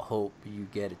fella. Hope you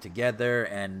get it together,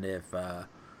 and if the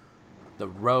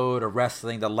road of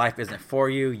wrestling, the life isn't for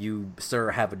you, you,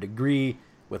 sir, have a degree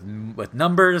with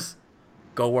numbers.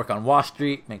 Go work on Wall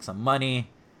Street, make some money,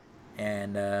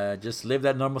 and just live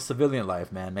that normal civilian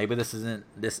life, man. Maybe this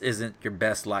isn't your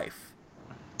best life.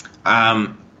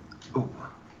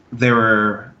 There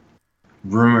were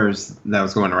rumors that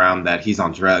was going around that he's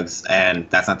on drugs, and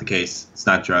that's not the case. It's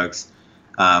not drugs.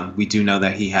 We do know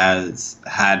that he has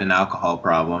had an alcohol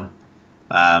problem,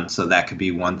 so that could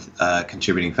be one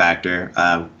contributing factor,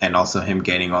 and also him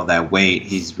gaining all that weight.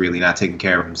 He's really not taking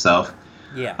care of himself.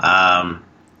 Yeah.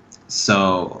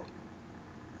 So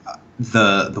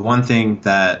the one thing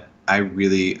that I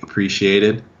really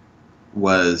appreciated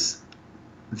was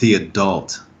the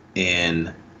adult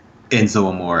in Enzo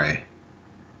Amore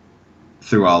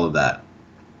through all of that.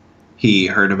 He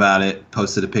heard about it,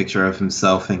 posted a picture of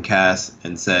himself and Cass,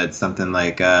 and said something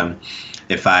like,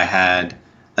 if I had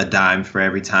a dime for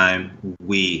every time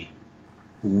we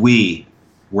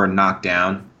were knocked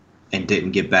down and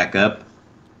didn't get back up,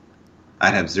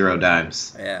 I'd have 0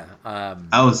 dimes. Yeah.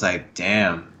 I was like,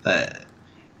 damn.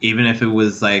 Even if it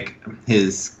was like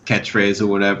his catchphrase or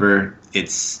whatever, it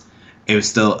was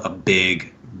still a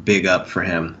big up for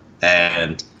him.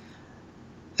 And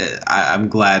I'm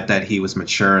glad that he was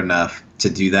mature enough to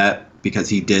do that, because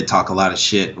he did talk a lot of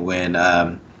shit when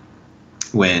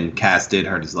Cass did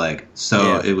hurt his leg. So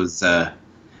yeah.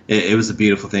 It was a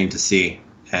beautiful thing to see,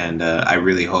 and I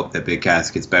really hope that Big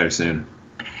Cass gets better soon.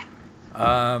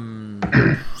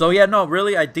 So yeah, no,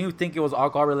 really, I do think it was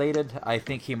alcohol related. I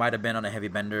think he might have been on a heavy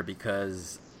bender,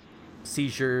 because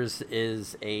seizures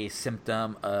is a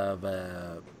symptom of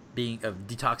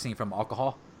detoxing from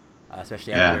alcohol,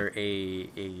 especially after a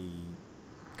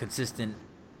consistent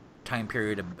time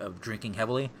period of drinking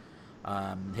heavily.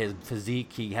 His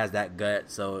physique, he has that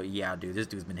gut, so yeah, dude, this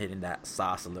dude's been hitting that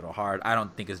sauce a little hard. I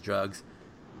don't think it's drugs,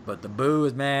 but the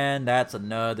booze, man, that's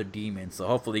another demon. So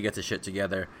hopefully he gets his shit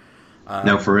together.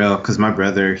 No, for real, because my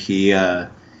brother, he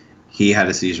had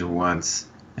a seizure once,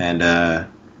 and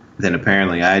then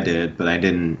apparently I did, but I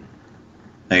didn't.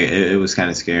 Like, it was kind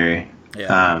of scary.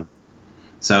 Yeah.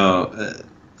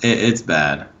 It's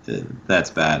bad. That's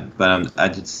bad. But I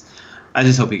just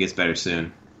hope he gets better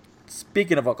soon.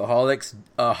 Speaking of alcoholics,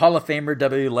 Hall of Famer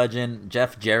WWE legend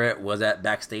Jeff Jarrett was at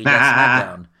backstage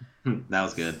at SmackDown. That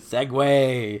was good.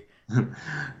 Segue.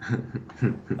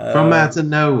 From out of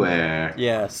nowhere.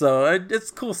 Yeah, so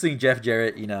it's cool seeing Jeff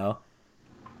Jarrett,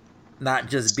 not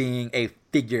just being a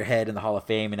figurehead in the Hall of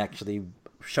Fame and actually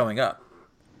showing up.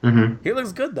 Mm-hmm. He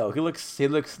looks good though. He looks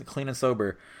clean and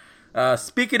sober.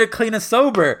 Speaking of clean and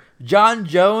sober, John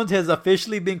Jones has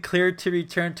officially been cleared to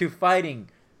return to fighting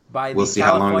by the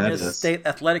California State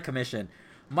Athletic Commission.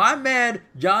 My man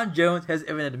John Jones has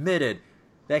even admitted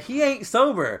that he ain't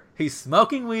sober. He's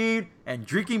smoking weed and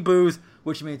drinking booze,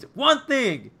 which means one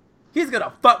thing: he's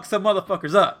gonna fuck some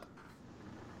motherfuckers up.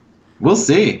 We'll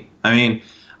see. I mean,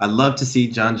 I'd love to see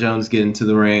John Jones get into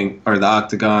the ring or the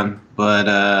octagon,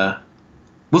 but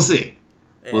we'll see.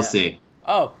 Yeah. We'll see.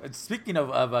 Oh, and speaking of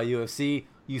UFC,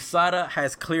 USADA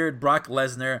has cleared Brock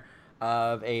Lesnar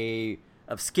of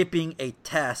skipping a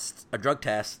drug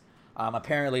test.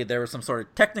 Apparently, there was some sort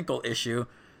of technical issue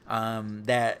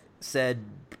that said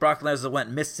Brock Lesnar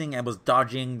went missing and was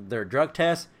dodging their drug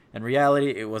test. In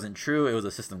reality, it wasn't true. It was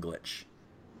a system glitch.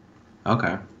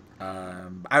 Okay.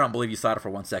 I don't believe USADA for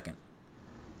 1 second.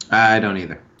 I don't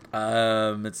either.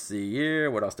 Let's see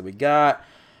here. What else do we got?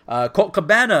 Colt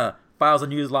Cabana files a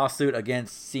new lawsuit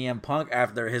against CM Punk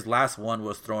after his last one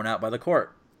was thrown out by the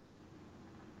court.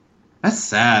 That's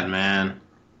sad, man.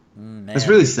 That's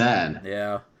really sad.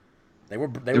 Yeah. They were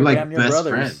like damn near best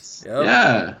brothers. Friends. Yep.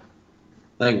 Yeah.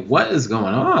 Like, what is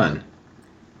going on?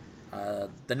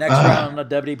 The next round of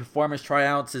WWE Performance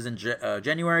Tryouts is in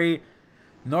January.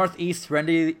 Northeast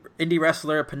indie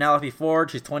wrestler Penelope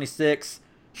Ford, she's 26,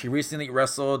 She recently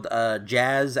wrestled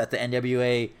Jazz at the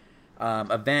NWA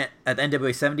event, at the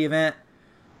NWA 70 event.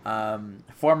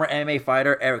 Former MMA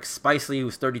fighter Eric Spicely,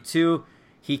 who's 32,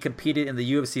 he competed in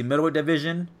the UFC middleweight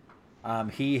division.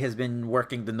 He has been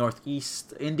working the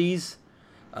Northeast Indies.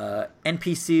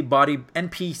 NPCC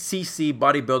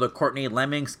bodybuilder Courtney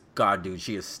Lemmings. God, dude,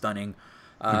 she is stunning.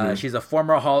 She's a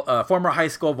former high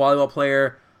school volleyball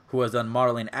player who has done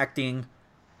modeling and acting.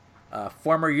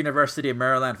 Former University of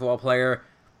Maryland football player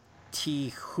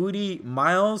T. Hootie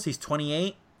Miles. He's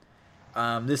 28.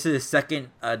 This is his second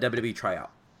WWE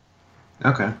tryout.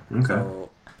 Okay. So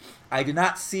I do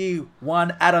not see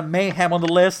one Adam Mayhem on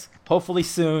the list. Hopefully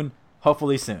soon.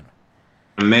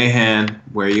 Mayhem,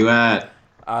 where you at?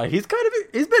 He's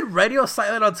been radio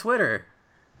silent on Twitter.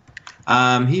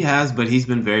 He has, but he's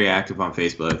been very active on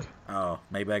Facebook. Oh,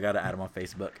 maybe I gotta add him on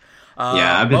Facebook.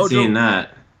 Yeah, I've been seeing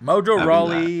that. Mojo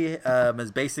Rawley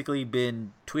has basically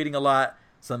been tweeting a lot,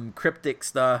 some cryptic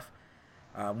stuff.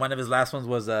 One of his last ones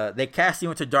was, they cast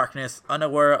you into darkness,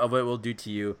 unaware of what it will do to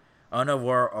you,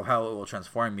 unaware of how it will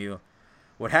transform you.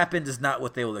 What happens is not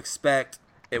what they will expect.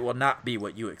 It will not be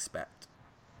what you expect.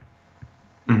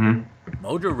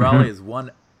 Mojo Rawley is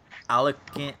one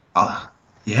eloquent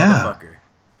motherfucker.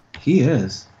 He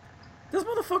is. This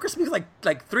motherfucker speaks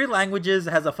like 3 languages,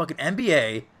 has a fucking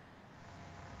MBA,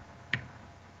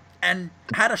 and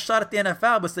had a shot at the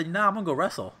NFL, but said, "Nah, I'm gonna go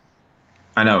wrestle."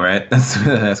 I know, right?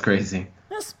 That's crazy.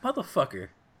 This motherfucker.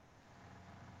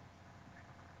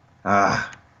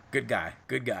 Good guy.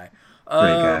 Great guy.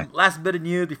 Last bit of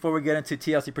news before we get into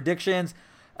TLC predictions.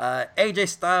 AJ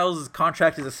Styles'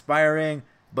 contract is expiring,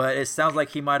 but it sounds like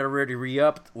he might have already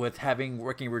re-upped with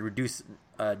working with reduced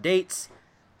dates.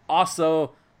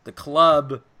 Also, the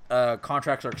club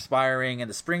contracts are expiring in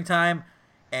the springtime,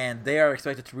 and they are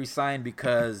expected to re-sign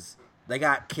because they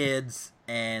got kids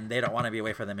and they don't want to be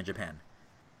away from them in Japan.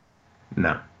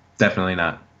 No, definitely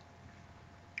not.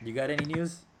 You got any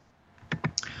news?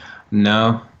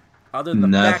 No. Other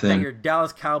than the fact that your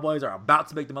Dallas Cowboys are about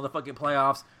to make the motherfucking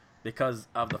playoffs because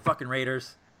of the fucking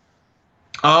Raiders.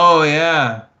 Oh,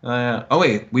 yeah. Oh,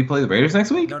 wait. We play the Raiders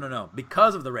next week? No.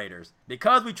 Because of the Raiders.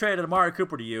 Because we traded Amari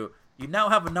Cooper to you, you now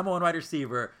have a number 1 wide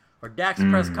receiver for Dax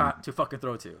Prescott to fucking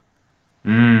throw to.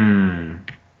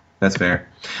 That's fair.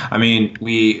 I mean,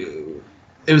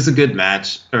 it was a good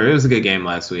match, or it was a good game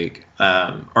last week,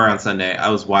 or on Sunday. I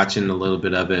was watching a little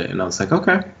bit of it, and I was like,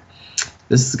 okay,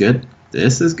 this is good.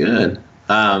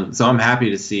 So I'm happy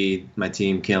to see my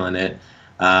team killing it.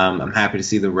 I'm happy to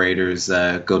see the Raiders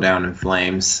go down in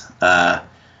flames. They're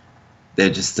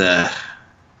just, I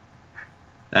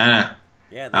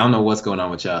don't know what's going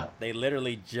on with y'all. They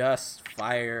literally just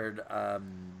fired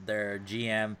their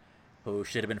GM, who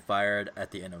should have been fired at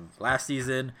the end of last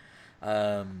season.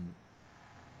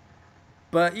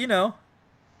 But, you know.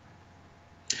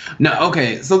 No,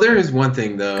 okay, so there is one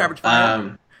thing, though. Garbage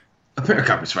fire.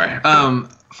 Garbage fire. I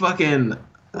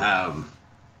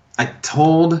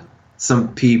told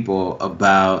some people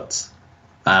about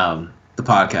the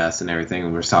podcast and everything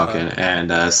when we were talking,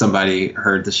 and somebody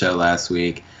heard the show last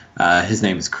week. His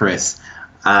name is Chris.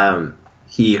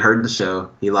 He heard the show,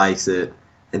 he likes it,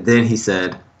 and then he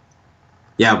said,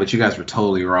 "Yeah, but you guys were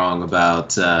totally wrong about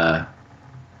the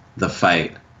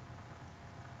fight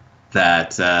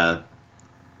that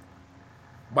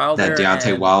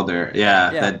Deontay Wilder,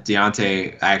 that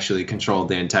Deontay actually controlled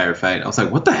the entire fight." I was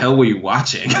like, "What the hell were you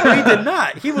watching?" No, he did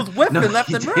not. He was whipping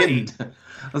left and right. I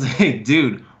was like, "Hey,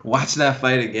 dude, watch that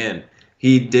fight again."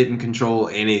 He didn't control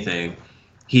anything.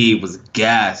 He was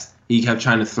gassed. He kept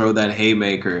trying to throw that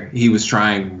haymaker. He was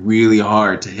trying really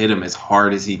hard to hit him as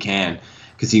hard as he can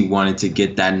because he wanted to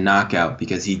get that knockout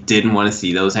because he didn't want to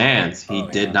see those hands. He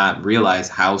did not realize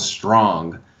how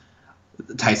strong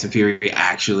Tyson Fury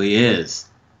actually is.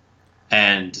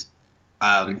 And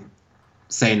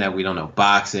saying that we don't know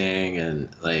boxing, and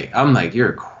I'm like,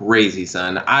 you're crazy,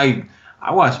 son. I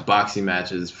watch boxing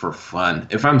matches for fun.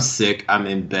 If I'm sick, I'm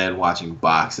in bed watching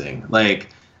boxing.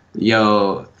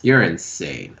 Yo, you're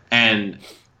insane. And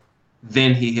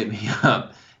then he hit me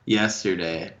up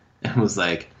yesterday and was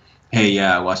like, "Hey,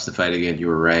 yeah, I watched the fight again. You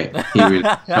were right. He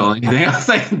didn't control anything." I was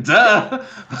like, duh.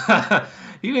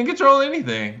 He didn't control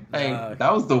anything.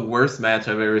 That was the worst match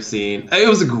I've ever seen. It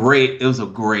was a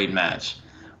great match,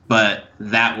 but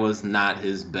that was not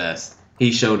his best.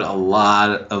 He showed a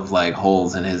lot of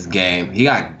holes in his game. He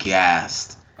got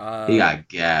gassed.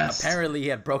 Apparently, he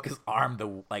had broke his arm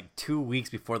 2 weeks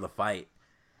before the fight.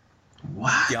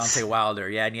 What? Deontay Wilder,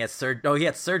 yeah, and he had he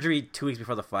had surgery 2 weeks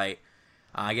before the fight.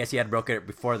 I guess he had broken it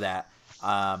before that,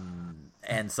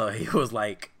 and so he was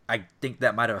like, I think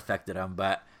that might have affected him,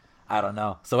 but I don't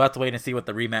know. So we'll have to wait and see what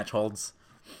the rematch holds.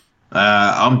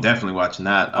 I'm definitely watching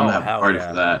that. I'm gonna have a hell party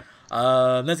for yeah.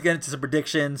 that. Let's get into some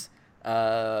predictions.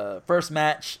 First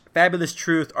match: Fabulous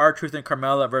Truth, R-Truth, and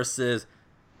Carmella versus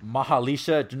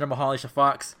Jinder Mahalisha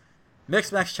Fox.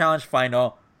 Mixed match challenge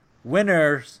final.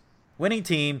 Winning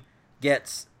team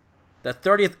gets the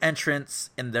 30th entrance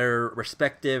in their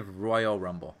respective Royal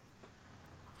Rumble.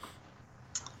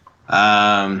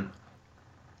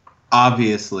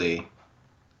 Obviously,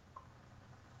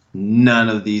 none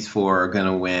of these four are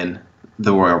gonna win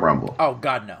the Royal Rumble. Oh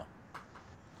God, no.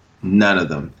 None of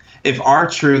them. If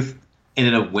R-Truth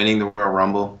ended up winning the Royal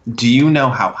Rumble, do you know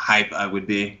how hype I would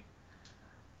be?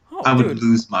 Oh, I would dude,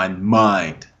 lose my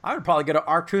mind. I would probably get an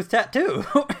R-Truth tattoo.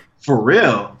 For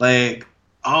real. Like,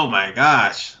 oh my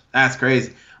gosh. That's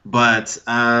crazy. But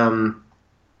I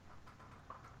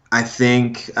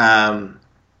think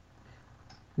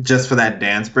just for that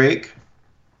dance break,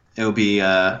 it'll be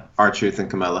R-Truth and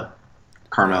Carmella.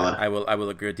 I will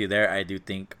agree with you there. I do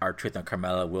think R-Truth and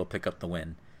Carmella will pick up the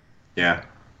win. Yeah.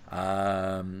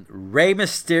 Rey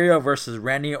Mysterio versus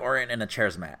Randy Orton in a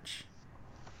chairs match.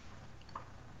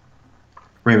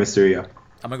 Rey Mysterio.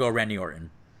 I'm gonna go Randy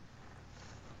Orton.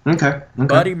 Okay.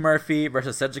 Buddy Murphy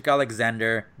versus Cedric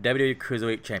Alexander, WWE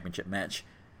Cruiserweight Championship match.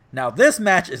 Now, this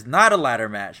match is not a ladder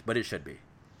match, but it should be.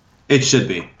 It should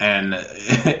be, and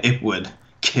it would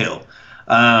kill.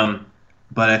 But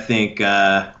I think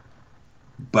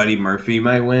Buddy Murphy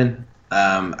might win.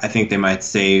 I think they might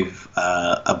save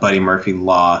a Buddy Murphy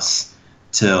loss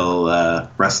till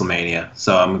WrestleMania.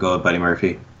 So I'm going to go with Buddy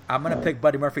Murphy. I'm going to pick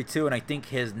Buddy Murphy too, and I think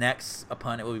his next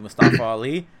opponent will be Mustafa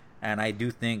Ali. And I do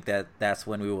think that that's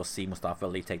when we will see Mustafa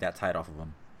Ali take that title off of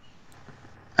him.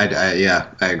 I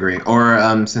agree.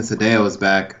 Or since Hideo is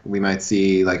back, we might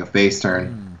see like a face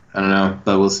turn. I don't know,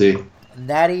 but we'll see.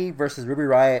 Natty versus Ruby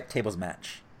Riott tables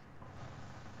match.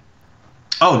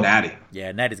 Oh, Natty.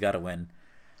 Yeah, Natty's got to win.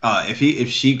 If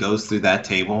she goes through that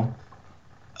table,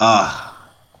 but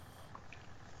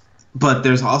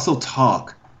there's also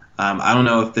talk. I don't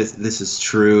know if this is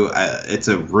true. It's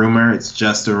a rumor. It's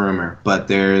just a rumor. But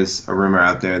there's a rumor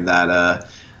out there that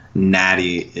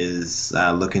Natty is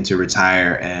looking to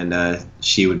retire, and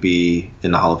she would be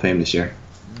in the Hall of Fame this year.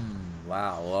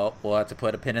 Wow. Well, we'll have to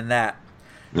put a pin in that.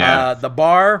 Yeah. The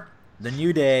Bar, the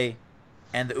New Day,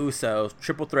 and the Usos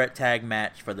triple threat tag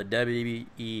match for the WWE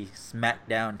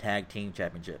SmackDown Tag Team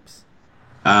Championships.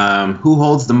 Who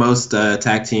holds the most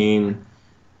tag team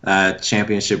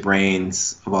championship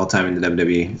reigns of all time in the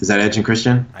WWE? Is that Edge and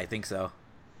Christian? I think so.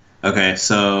 Okay,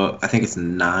 so I think it's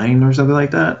 9 or something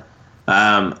like that.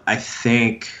 I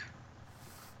think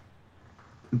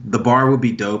the Bar would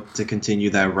be dope to continue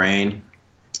that reign,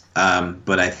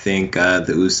 but I think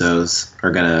the Usos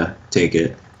are gonna take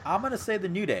it. I'm gonna say the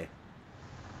New Day.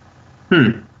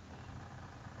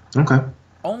 Okay.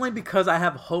 Only because I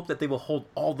have hope that they will hold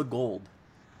all the gold.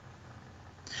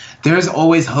 There's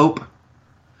always hope,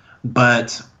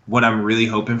 but what I'm really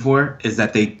hoping for is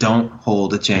that they don't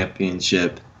hold a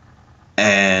championship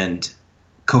and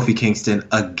Kofi Kingston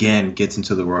again gets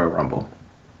into the Royal Rumble.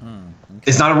 Okay.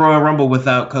 It's not a Royal Rumble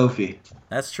without Kofi.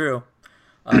 That's true.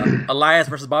 Elias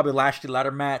versus Bobby Lashley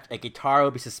ladder match. A guitar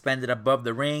will be suspended above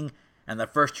the ring, and the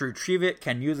first to retrieve it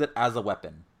can use it as a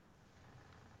weapon.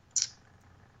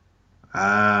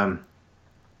 I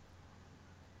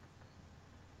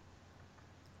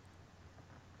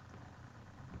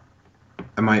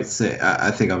might say. I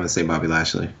think I'm gonna say Bobby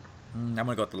Lashley. I'm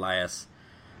gonna go with Elias.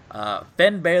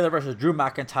 Finn Balor versus Drew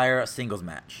McIntyre, a singles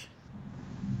match.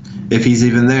 If he's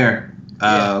even there,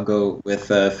 I'll go with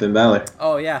Finn Balor.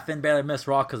 Oh yeah, Finn Balor missed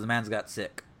Raw because the man's got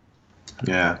sick.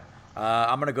 Yeah.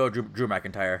 I'm gonna go Drew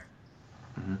McIntyre.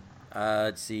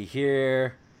 Let's see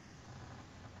here.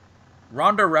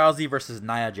 Ronda Rousey versus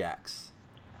Nia Jax.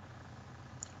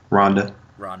 Ronda.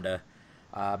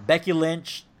 Becky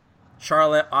Lynch,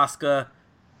 Charlotte, Asuka,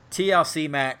 TLC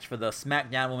match for the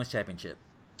SmackDown Women's Championship.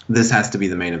 This has to be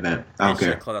the main event. I don't care.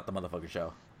 It should close out the motherfucking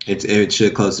show. It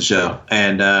should close the show.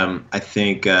 And I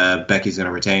think Becky's going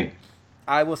to retain.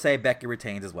 I will say Becky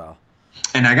retains as well.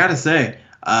 And I got to say,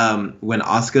 when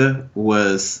Asuka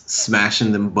was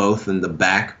smashing them both in the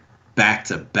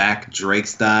back-to-back Drake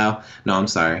style, no, I'm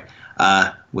sorry,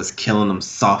 was killing them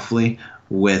softly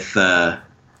with the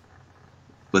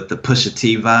Pusha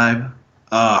T vibe.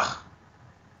 I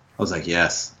was like,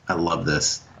 yes, I love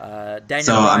this. I'm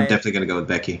definitely going to go with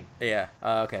Becky. Yeah,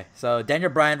 okay. So Daniel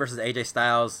Bryan versus AJ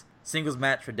Styles, singles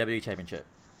match for WWE Championship.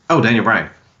 Oh, Daniel Bryan.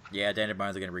 Yeah, Daniel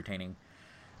Bryan's going to be retaining.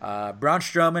 Braun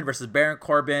Strowman versus Baron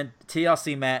Corbin,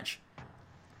 TLC match.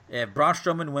 If Braun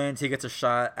Strowman wins, he gets a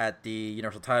shot at the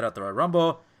Universal title at the Royal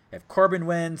Rumble. If Corbin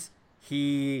wins,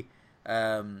 he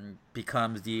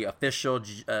becomes the official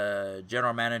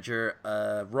general manager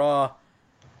of Raw.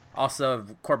 Also,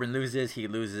 if Corbin loses, he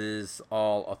loses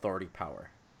all authority power.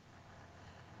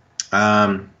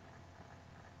 Braun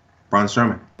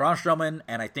Strowman.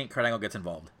 And I think Kurt Angle gets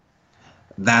involved.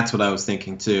 That's what I was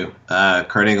thinking too.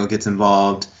 Kurt Angle gets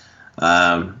involved,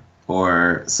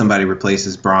 or somebody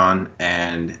replaces Braun,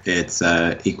 and it's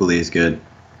equally as good.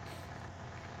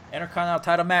 Intercontinental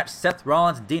title match: Seth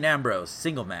Rollins, Dean Ambrose,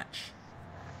 single match.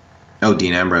 Oh,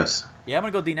 Dean Ambrose. Yeah, I'm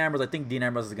gonna go Dean Ambrose. I think Dean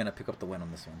Ambrose is gonna pick up the win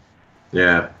on this one.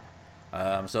 Yeah.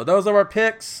 So those are our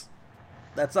picks.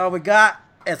 That's all we got.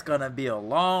 It's gonna be a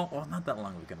not that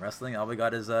long weekend wrestling. All we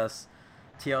got is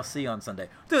TLC on Sunday.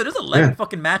 Dude, there's 11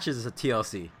 fucking matches at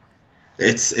TLC.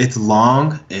 It's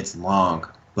long. It's long.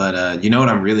 But you know what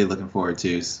I'm really looking forward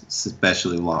to,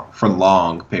 especially for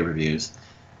long pay-per-views?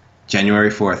 January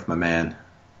 4th, my man.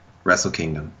 Wrestle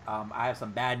Kingdom. I have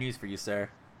some bad news for you, sir.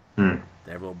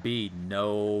 There will be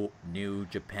no New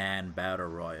Japan Battle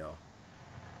Royal.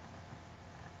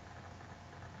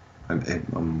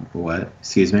 What?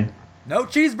 Excuse me? No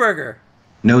cheeseburger.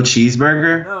 No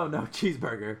cheeseburger? No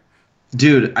cheeseburger.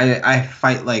 Dude, I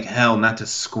fight like hell not to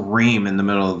scream in the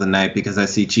middle of the night because I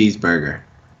see cheeseburger.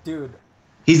 Dude.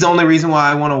 He's the only reason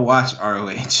why I want to watch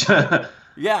ROH.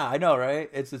 Yeah, I know, right?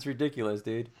 It's ridiculous,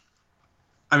 dude.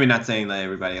 I mean, not saying that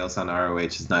everybody else on ROH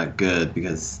is not good,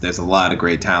 because there's a lot of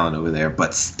great talent over there,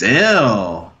 but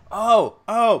still.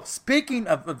 Oh, speaking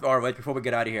of ROH, before we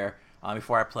get out of here,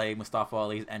 before I play Mustafa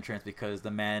Ali's entrance, because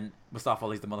Mustafa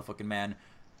Ali's the motherfucking man.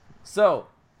 So,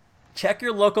 check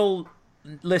your local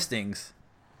listings,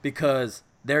 because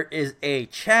there is a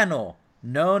channel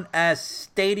known as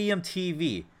Stadium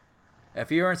TV.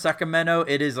 If you're in Sacramento,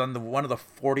 it is on one of the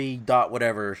 40 dot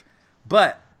whatever,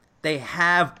 but they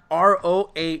have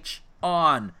ROH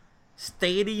on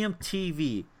Stadium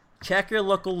TV. Check your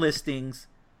local listings.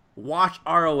 Watch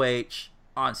ROH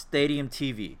on Stadium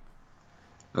TV.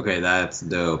 Okay, that's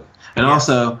dope. And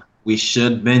also, we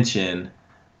should mention,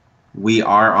 we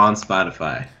are on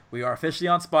Spotify. We are officially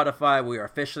on Spotify. We are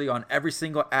officially on every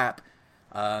single app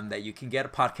that you can get a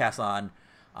podcast on.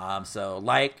 So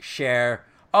like, share.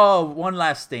 Oh, one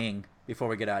last thing before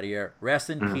we get out of here. Rest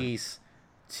in peace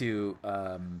to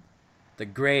the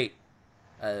great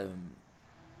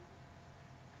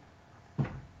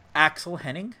Axel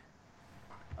Henning.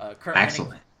 Kurt Axel?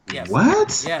 Henning. Yes.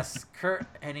 What? Yes, Kurt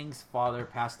Henning's father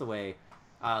passed away.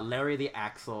 Larry the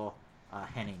Axel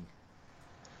Henning.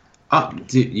 Oh,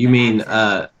 you mean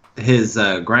his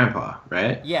grandpa,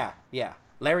 right? Yeah.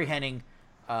 Larry Henning,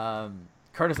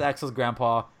 Curtis Axel's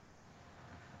grandpa.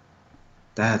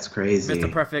 That's crazy. Mr.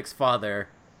 Perfect's father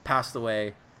passed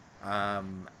away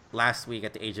last week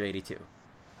at the age of 82.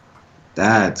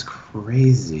 That's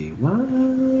crazy.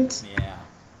 What? Yeah.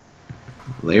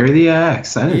 Larry the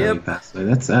Axe. I didn't know he passed away.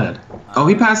 That's sad.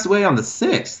 He passed away on the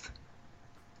 6th.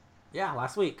 Yeah,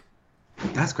 last week.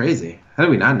 That's crazy. How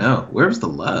did we not know? Where was the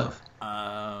love?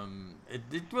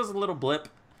 It was a little blip.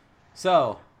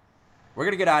 So, we're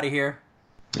going to get out of here.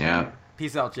 Yeah.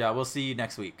 Peace out, y'all. We'll see you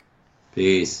next week.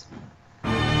 Peace.